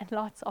lots and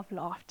lots of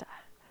laughter.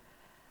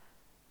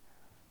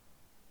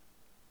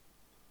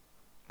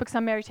 Because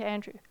I'm married to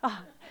Andrew.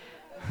 Oh.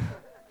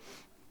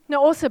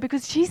 No, also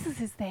because Jesus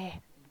is there.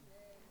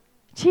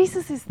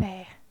 Jesus is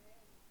there.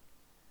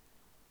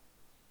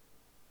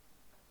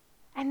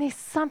 And there's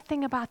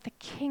something about the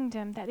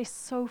kingdom that is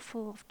so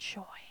full of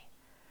joy.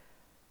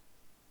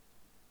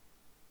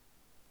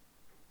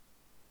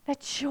 That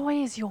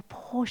joy is your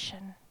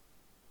portion.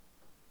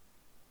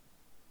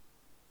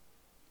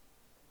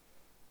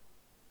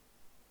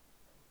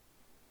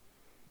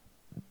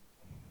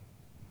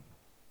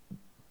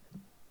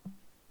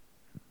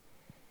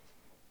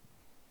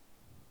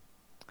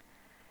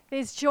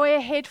 There's joy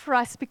ahead for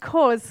us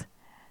because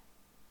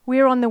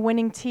we're on the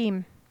winning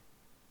team.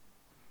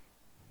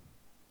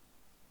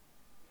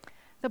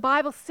 The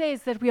Bible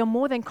says that we are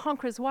more than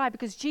conquerors. Why?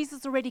 Because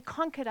Jesus already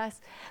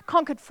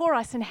conquered for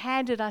us and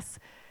handed us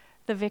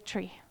the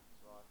victory.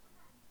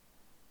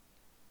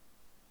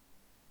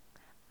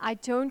 I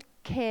don't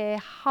care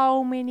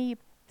how many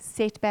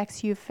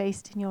setbacks you've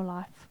faced in your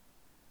life.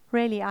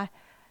 Really,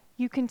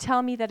 you can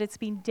tell me that it's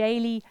been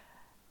daily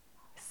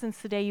since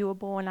the day you were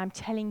born. I'm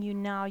telling you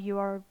now, you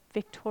are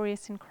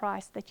victorious in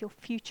Christ, that your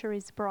future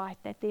is bright,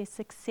 that there's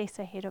success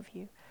ahead of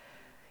you.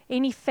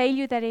 Any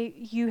failure that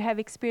you have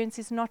experienced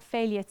is not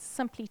failure. It's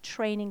simply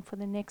training for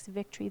the next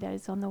victory that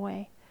is on the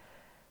way.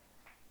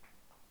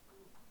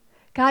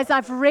 Guys,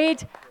 I've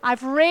read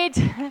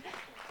the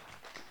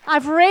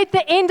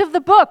end of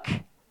the book.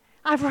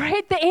 I've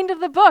read the end of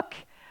the book.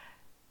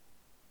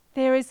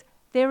 There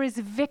is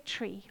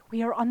victory.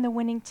 We are on the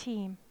winning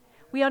team.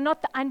 We are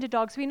not the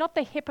underdogs. We're not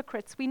the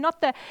hypocrites. We're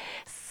not the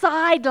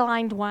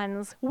sidelined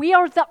ones. We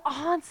are the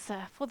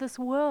answer for this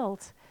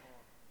world.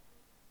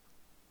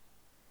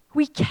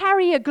 We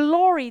carry a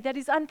glory that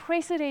is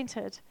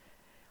unprecedented.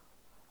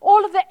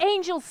 All of the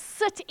angels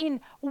sit in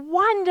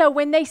wonder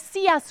when they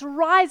see us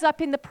rise up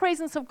in the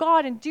presence of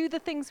God and do the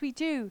things we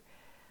do.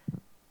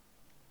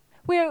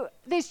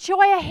 There's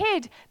joy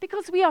ahead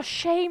because we are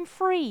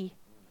shame-free.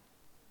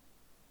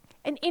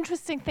 An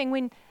interesting thing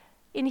when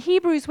in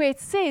Hebrews where it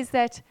says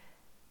that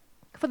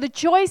for the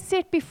joy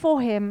set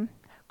before him,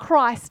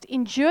 Christ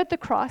endured the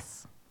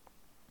cross.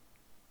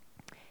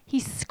 He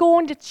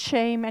scorned its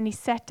shame and he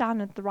sat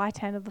down at the right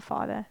hand of the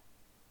Father.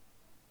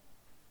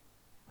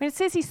 When it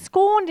says he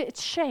scorned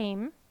its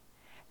shame,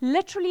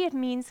 literally it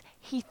means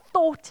he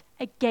thought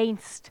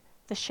against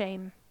the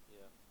shame.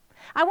 Yeah.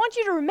 I want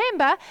you to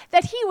remember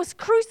that he was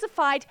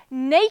crucified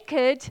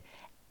naked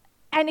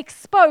and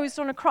exposed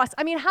on a cross.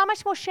 I mean, how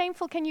much more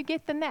shameful can you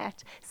get than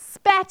that?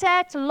 Spat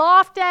at,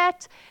 laughed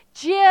at,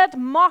 jeered,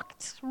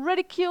 mocked,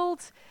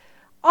 ridiculed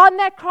on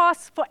that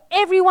cross for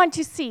everyone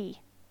to see.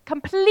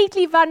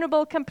 Completely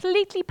vulnerable,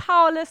 completely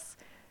powerless.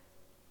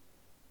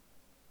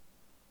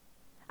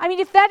 I mean,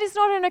 if that is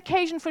not an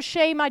occasion for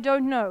shame, I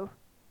don't know.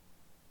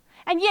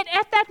 And yet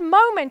at that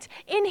moment,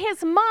 in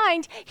his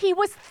mind, he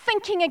was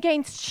thinking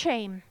against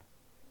shame.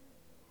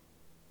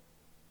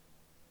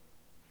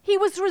 He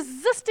was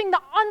resisting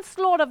the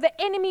onslaught of the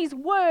enemy's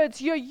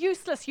words. You're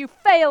useless, you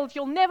failed,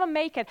 you'll never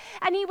make it.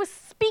 And he was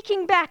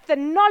speaking back the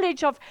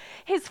knowledge of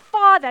his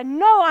Father.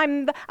 No,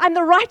 I'm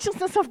the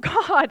righteousness of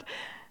God.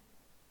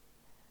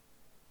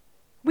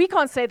 We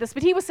can't say this,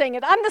 but he was saying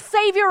it. I'm the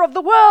Savior of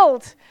the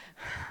world.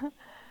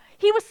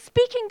 He was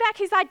speaking back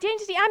his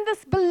identity. I'm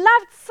this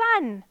beloved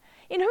Son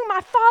in whom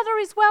my Father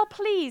is well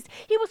pleased.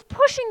 He was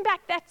pushing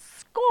back that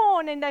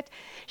scorn and that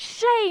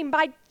shame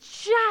by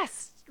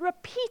just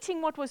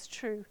repeating what was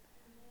true.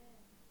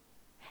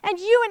 And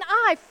you and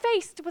I,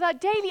 faced with our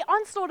daily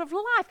onslaught of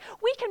life,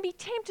 we can be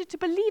tempted to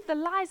believe the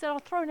lies that are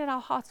thrown at our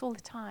hearts all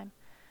the time.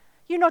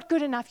 You're not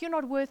good enough. You're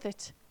not worth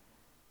it.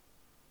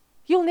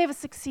 You'll never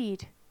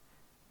succeed.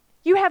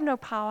 You have no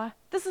power.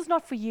 This is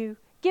not for you.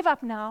 Give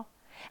up now.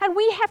 And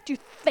we have to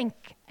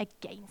think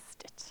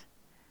against it.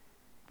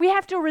 We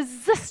have to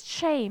resist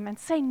shame and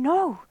say,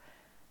 no,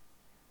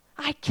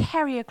 I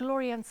carry a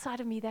glory inside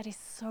of me that is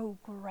so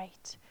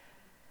great.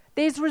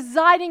 There's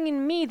residing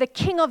in me the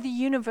King of the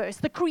universe,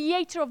 the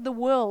creator of the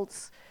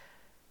worlds.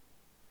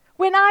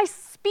 When I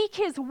speak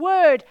his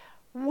word,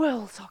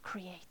 worlds are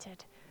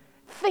created.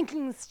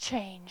 Thinkings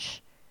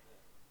change.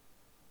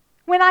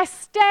 When I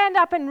stand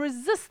up and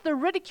resist the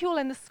ridicule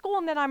and the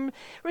scorn that I'm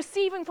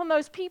receiving from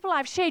those people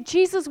I've shared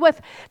Jesus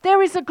with,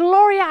 there is a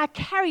glory I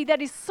carry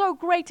that is so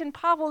great and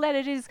powerful that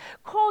it is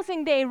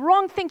causing their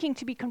wrong thinking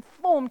to be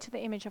conformed to the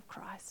image of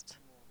Christ.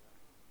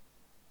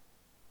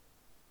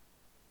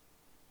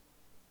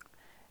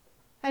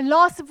 And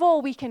last of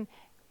all, we can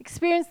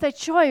experience that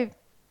joy,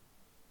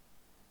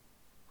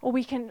 or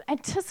we can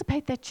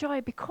anticipate that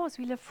joy because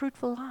we live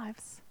fruitful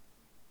lives.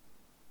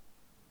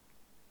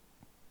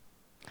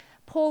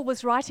 Paul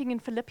was writing in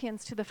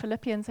Philippians to the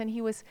Philippians, and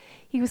he was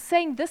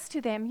saying this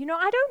to them. You know,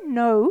 I don't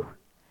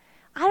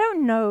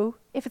know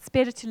if it's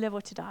better to live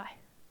or to die.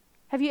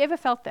 Have you ever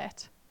felt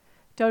that?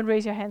 Don't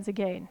raise your hands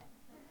again.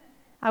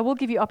 I will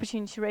give you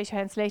opportunity to raise your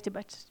hands later,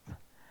 but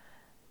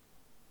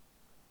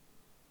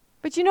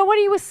you know what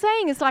he was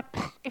saying is like,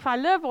 if I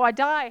live or I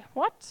die,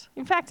 what?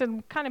 In fact,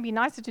 it'd kind of be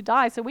nicer to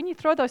die. So when you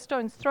throw those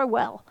stones, throw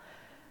well.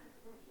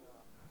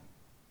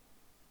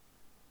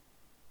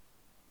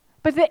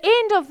 But the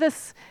end of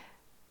this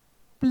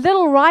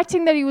little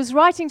writing that he was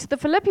writing to the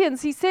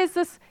Philippians, he says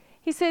this,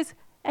 he says,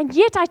 and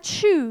yet I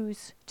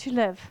choose to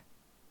live.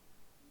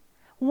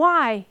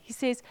 Why? He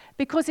says,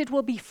 because it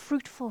will be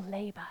fruitful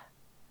labor.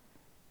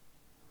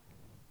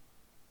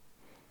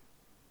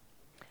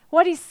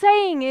 What he's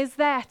saying is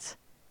that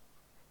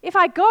if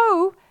I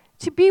go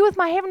to be with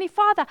my Heavenly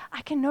Father,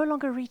 I can no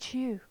longer reach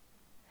you.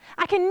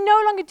 I can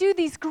no longer do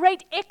these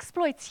great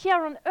exploits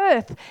here on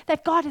earth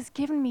that God has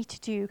given me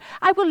to do.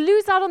 I will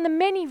lose out on the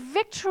many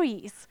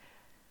victories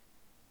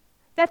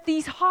that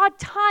these hard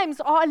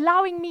times are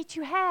allowing me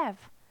to have.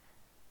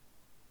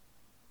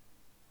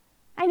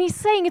 And he's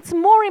saying it's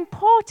more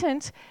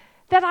important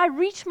that I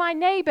reach my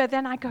neighbor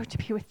than I go to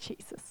be with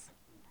Jesus.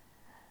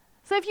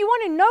 So if you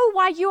want to know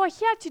why you are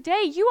here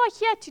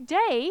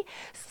today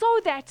so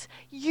that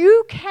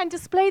you can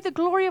display the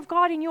glory of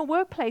God in your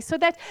workplace, so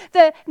that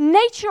the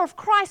nature of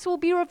Christ will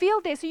be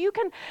revealed there, so you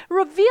can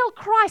reveal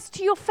Christ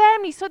to your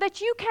family, so that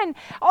you can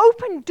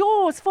open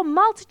doors for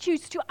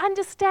multitudes to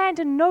understand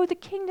and know the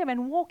kingdom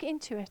and walk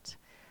into it.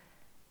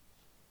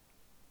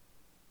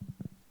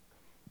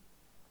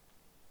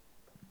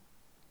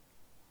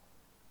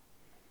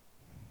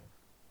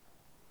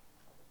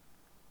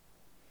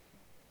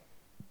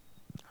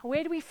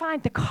 Where do we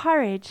find the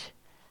courage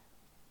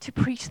to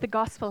preach the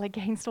gospel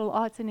against all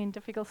odds and in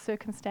difficult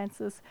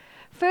circumstances?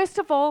 First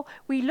of all,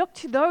 we look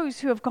to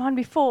those who have gone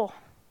before.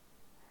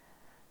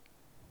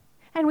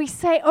 And we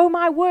say, oh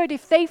my word,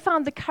 if they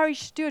found the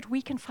courage to do it,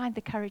 we can find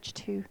the courage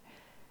too.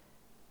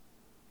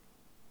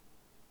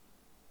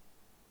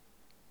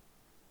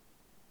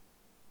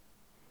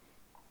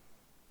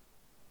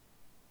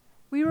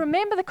 We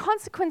remember the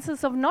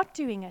consequences of not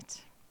doing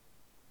it.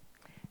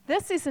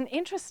 This is an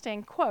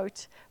interesting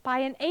quote by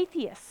an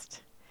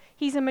atheist.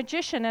 He's a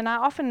magician, and I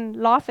often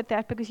laugh at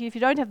that because if you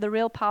don't have the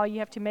real power, you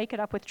have to make it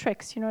up with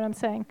tricks. You know what I'm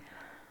saying?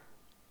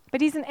 But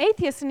he's an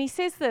atheist, and he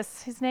says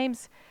this. His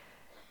name's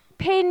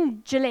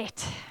Penn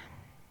Jillette.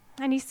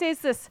 And he says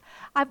this: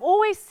 I've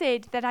always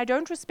said that I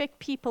don't respect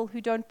people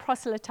who don't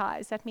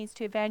proselytize. That means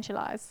to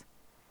evangelize.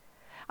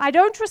 I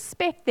don't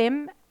respect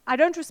them. I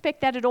don't respect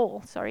that at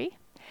all, sorry.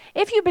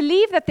 If you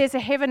believe that there's a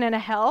heaven and a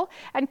hell,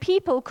 and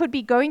people could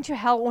be going to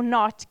hell or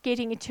not,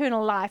 getting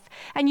eternal life,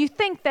 and you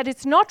think that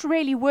it's not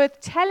really worth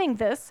telling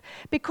this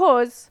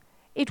because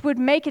it would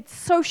make it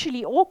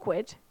socially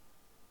awkward,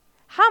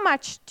 how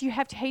much do you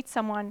have to hate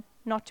someone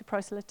not to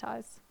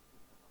proselytize?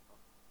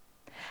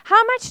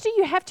 How much do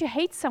you have to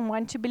hate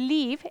someone to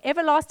believe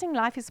everlasting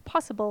life is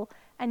possible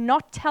and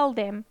not tell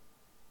them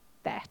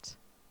that?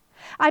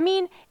 I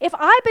mean, if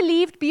I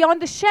believed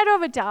beyond the shadow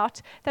of a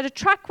doubt that a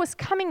truck was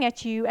coming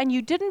at you and you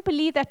didn't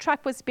believe that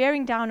truck was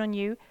bearing down on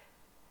you,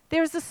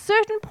 there is a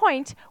certain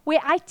point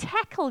where I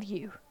tackle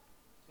you.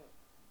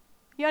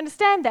 You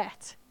understand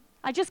that?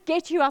 I just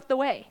get you out the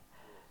way.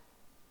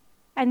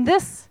 And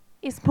this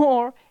is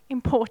more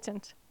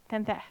important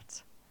than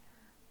that.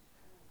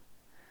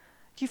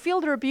 Do you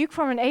feel the rebuke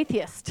from an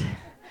atheist?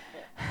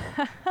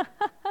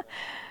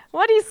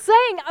 What he's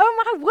saying,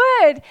 oh my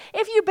word,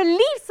 if you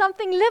believe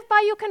something, live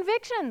by your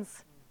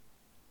convictions.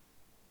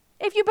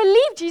 If you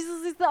believe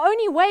Jesus is the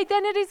only way,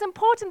 then it is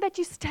important that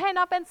you stand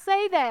up and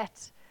say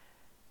that.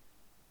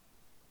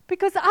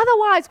 Because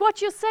otherwise,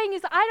 what you're saying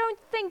is, I don't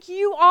think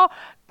you are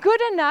good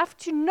enough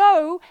to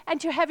know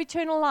and to have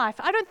eternal life.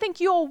 I don't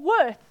think you're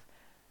worth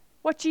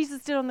what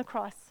Jesus did on the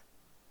cross.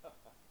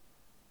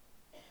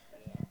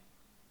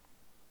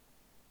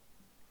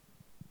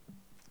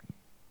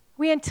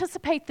 We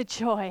anticipate the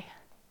joy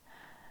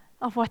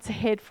of what's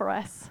ahead for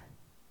us.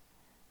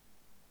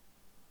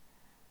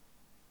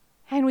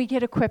 And we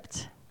get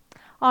equipped.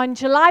 On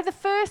July the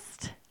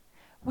 1st,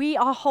 we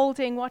are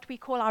holding what we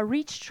call our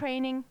Reach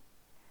training.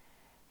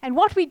 And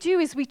what we do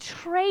is we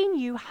train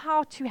you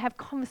how to have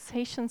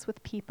conversations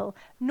with people.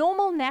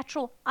 Normal,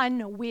 natural,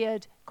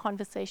 unweird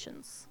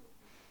conversations.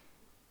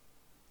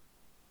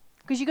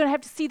 Because you're going to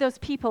have to see those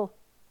people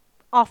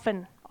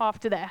often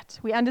after that.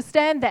 We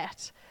understand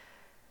that.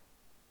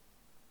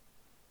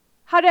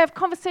 How to have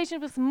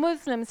conversations with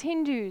Muslims,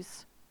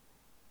 Hindus,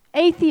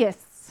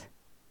 atheists,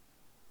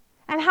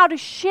 and how to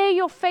share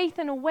your faith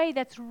in a way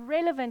that's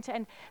relevant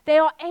and they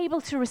are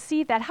able to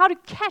receive that. How to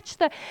catch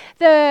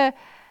the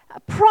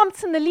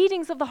prompts and the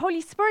leadings of the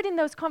Holy Spirit in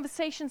those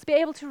conversations, be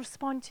able to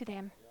respond to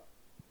them.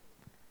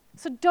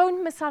 So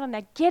don't miss out on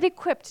that. Get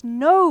equipped.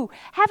 Know.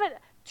 Have a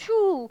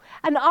tool,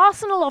 an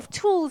arsenal of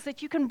tools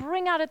that you can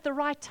bring out at the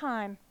right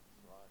time.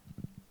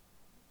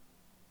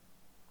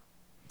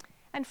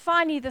 And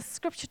finally, the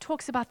scripture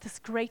talks about this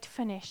great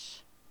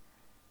finish.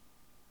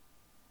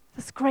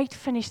 This great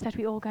finish that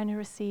we're all going to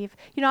receive.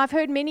 You know, I've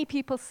heard many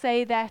people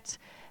say that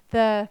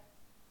that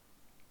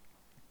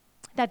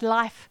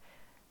life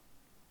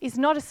is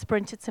not a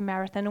sprint, it's a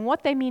marathon. And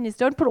what they mean is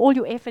don't put all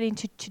your effort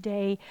into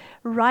today.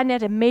 Run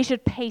at a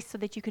measured pace so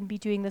that you can be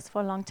doing this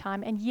for a long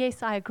time. And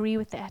yes, I agree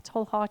with that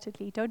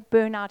wholeheartedly. Don't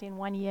burn out in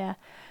 1 year.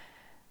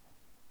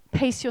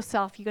 Pace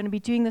yourself. You're going to be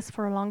doing this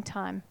for a long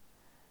time.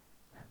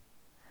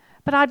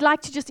 But I'd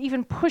like to just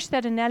even push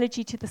that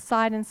analogy to the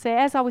side and say,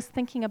 as I was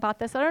thinking about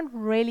this, I don't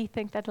really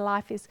think that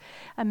life is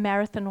a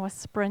marathon or a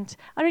sprint.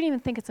 I don't even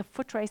think it's a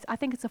foot race. I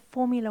think it's a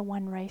Formula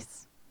One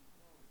race.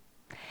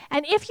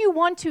 And if you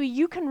want to,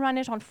 you can run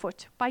it on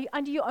foot,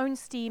 under your own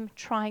steam,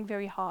 trying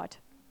very hard.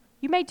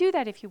 You may do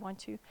that if you want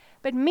to.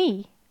 But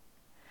me,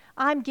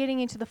 I'm getting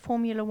into the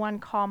Formula One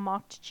car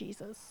marked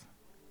Jesus.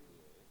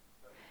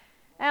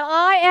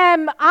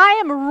 And I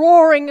am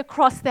roaring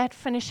across that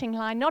finishing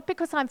line, not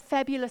because I'm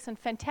fabulous and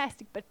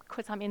fantastic, but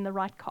because I'm in the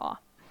right car.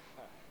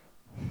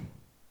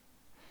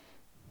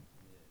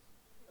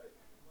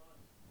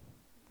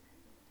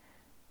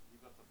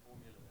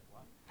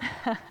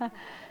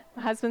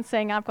 My husband's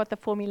saying I've got the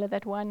formula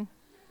that won.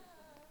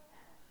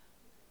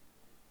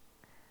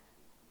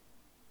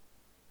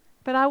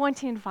 But I want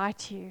to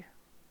invite you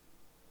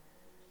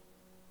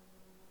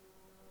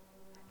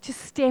to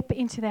step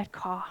into that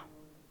car.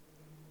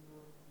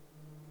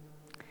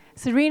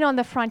 Serena on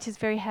the front is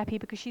very happy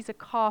because she's a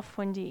car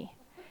fundi.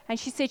 And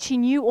she said she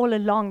knew all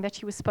along that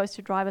she was supposed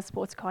to drive a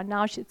sports car.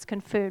 Now it's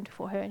confirmed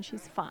for her and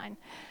she's fine.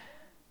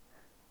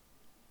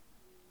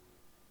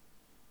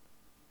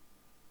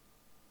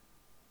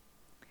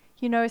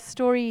 You know, a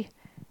story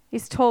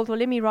is told, or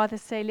let me rather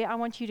say, I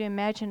want you to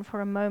imagine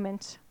for a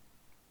moment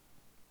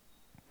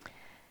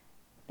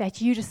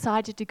that you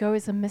decided to go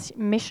as a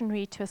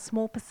missionary to a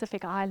small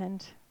Pacific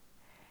island.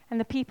 And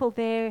the people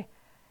there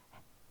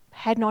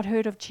had not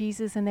heard of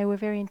Jesus and they were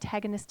very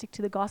antagonistic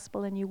to the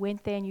gospel, and you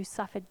went there and you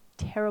suffered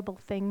terrible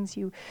things.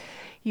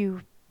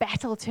 You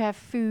battled to have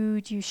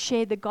food, you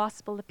shared the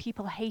gospel, the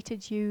people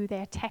hated you, they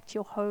attacked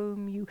your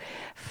home, you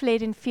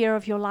fled in fear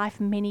of your life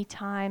many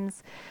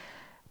times.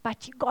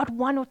 But you got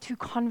 1 or 2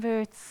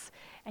 converts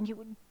and you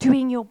were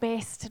doing your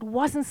best. It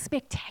wasn't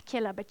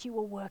spectacular, but you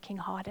were working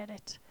hard at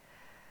it.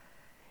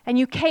 And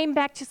you came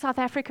back to South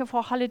Africa for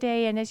a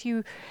holiday, and as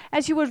you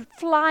were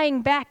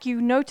flying back,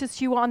 you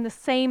noticed you were on the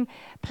same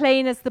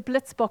plane as the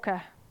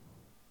Blitzbokke.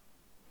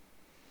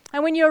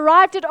 And when you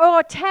arrived at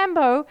OR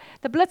Tambo,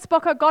 the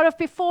Blitzbokke got off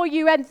before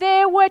you, and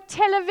there were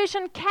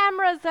television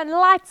cameras and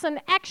lights and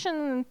action,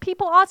 and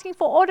people asking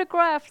for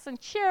autographs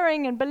and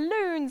cheering and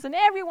balloons, and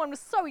everyone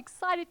was so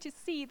excited to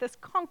see this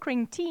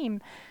conquering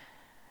team,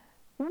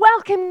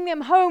 welcoming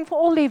them home for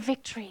all their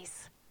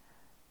victories.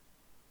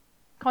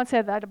 Can't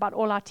say that about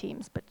all our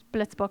teams, but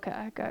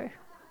Blitzbokke, go.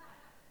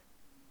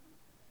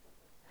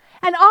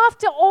 And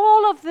after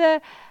all of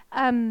the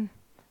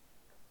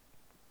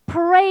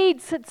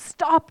parades had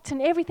stopped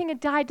and everything had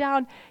died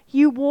down,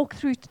 you walk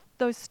through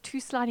those 2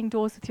 sliding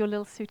doors with your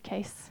little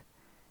suitcase.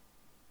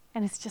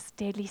 And it's just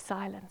deadly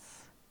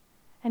silence.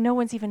 And no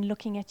one's even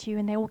looking at you,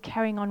 and they're all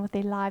carrying on with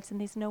their lives, and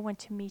there's no one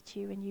to meet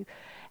you.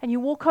 And you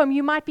walk home.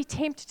 You might be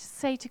tempted to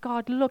say to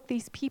God, look,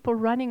 these people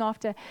running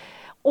after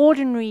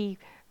ordinary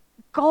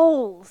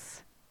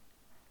goals,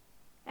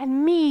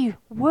 and me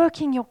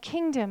working your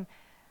kingdom.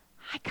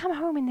 I come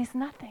home and there's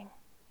nothing.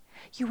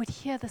 You would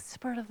hear the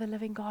Spirit of the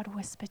living God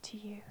whisper to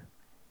you.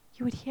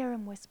 You would hear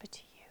him whisper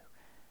to you,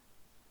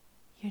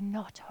 you're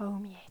not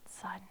home yet,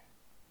 son.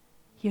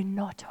 You're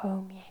not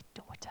home yet,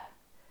 daughter.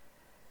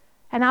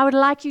 And I would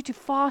like you to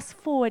fast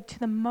forward to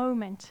the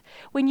moment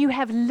when you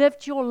have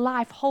lived your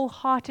life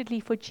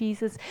wholeheartedly for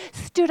Jesus,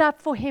 stood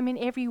up for him in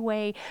every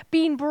way,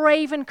 been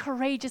brave and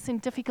courageous in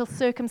difficult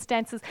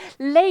circumstances,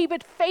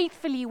 labored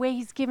faithfully where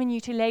he's given you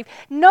to labor.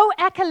 No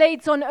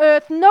accolades on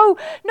earth,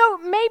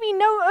 maybe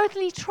no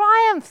earthly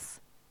triumphs.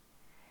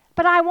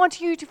 But I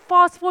want you to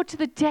fast forward to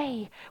the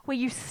day where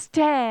you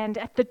stand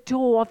at the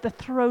door of the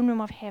throne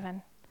room of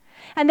heaven.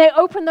 And they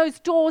open those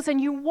doors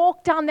and you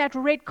walk down that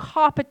red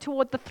carpet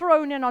toward the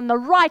throne, and on the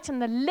right and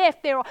the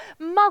left there are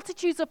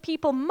multitudes of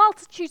people,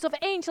 multitudes of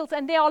angels,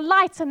 and there are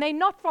lights, and they're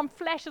not from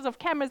flashes of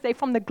cameras, they're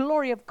from the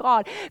glory of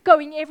God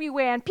going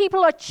everywhere, and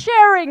people are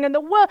cheering and the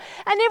world,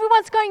 and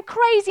everyone's going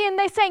crazy, and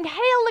they're saying,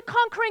 hail the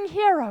conquering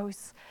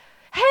heroes,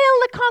 hail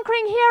the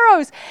conquering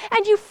heroes,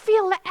 and you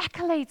feel the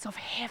accolades of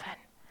heaven.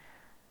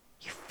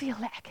 You feel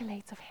the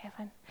accolades of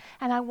heaven.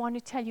 And I want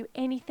to tell you,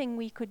 anything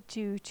we could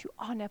do to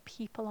honor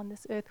people on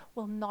this earth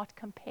will not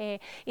compare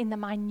in the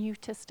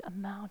minutest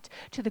amount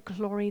to the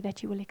glory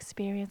that you will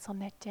experience on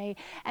that day.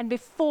 And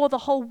before the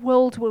whole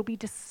world will be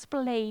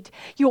displayed,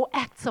 your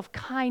acts of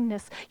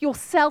kindness, your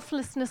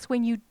selflessness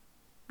when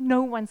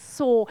no one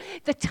saw,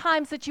 the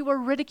times that you were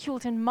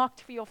ridiculed and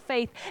mocked for your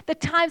faith, the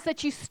times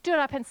that you stood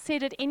up and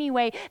said it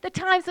anyway, the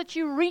times that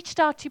you reached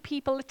out to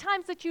people, the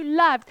times that you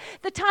loved,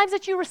 the times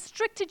that you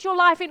restricted your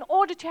life in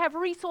order to have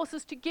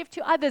resources to give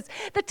to others,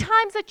 the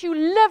times that you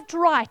lived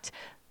right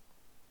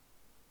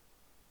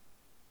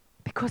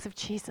because of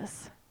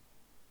Jesus.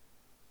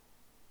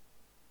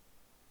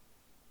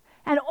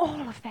 And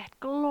all of that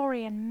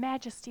glory and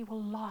majesty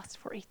will last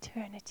for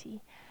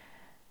eternity.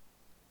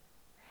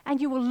 And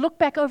you will look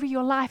back over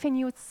your life and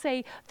you would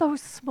say,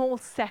 those small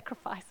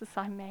sacrifices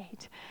I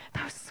made,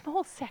 those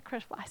small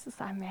sacrifices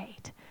I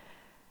made,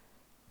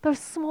 those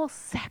small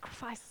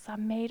sacrifices I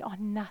made are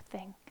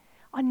nothing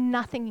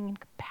in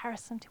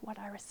comparison to what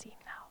I receive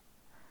now.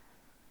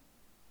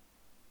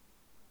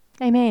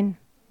 Amen.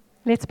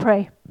 Let's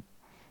pray.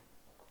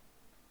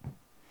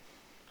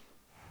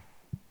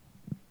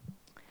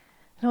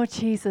 Lord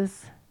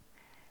Jesus,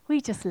 we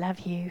just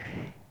love you.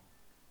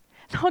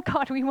 Lord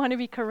God, we want to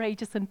be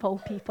courageous and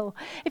bold people.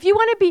 If you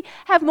want to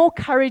have more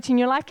courage in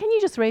your life, can you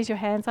just raise your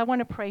hands? I want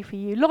to pray for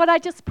you. Lord, I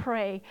just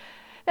pray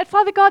that,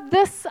 Father God,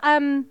 this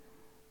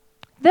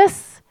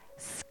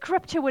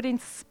scripture would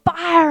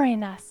inspire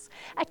in us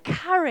a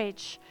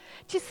courage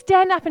to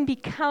stand up and be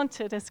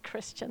counted as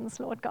Christians,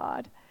 Lord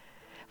God.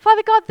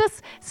 Father God,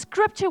 this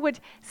scripture would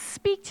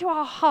speak to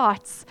our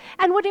hearts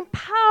and would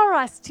empower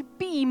us to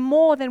be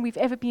more than we've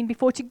ever been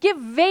before, to give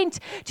vent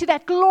to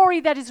that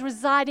glory that is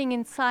residing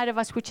inside of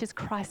us, which is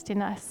Christ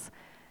in us.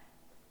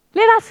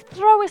 Let us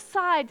throw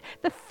aside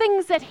the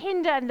things that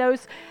hinder and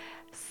those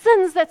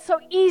sins that so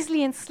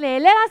easily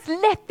ensnare. Let us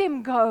let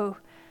them go.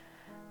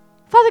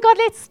 Father God,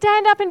 let's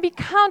stand up and be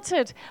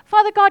counted.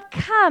 Father God,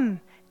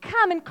 come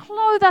come and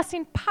clothe us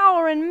in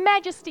power and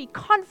majesty,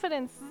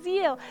 confidence,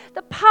 zeal,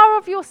 the power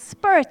of your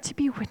Spirit to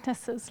be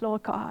witnesses,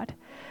 Lord God.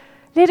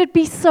 Let it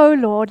be so,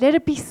 Lord. Let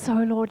it be so,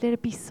 Lord. Let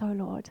it be so,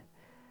 Lord.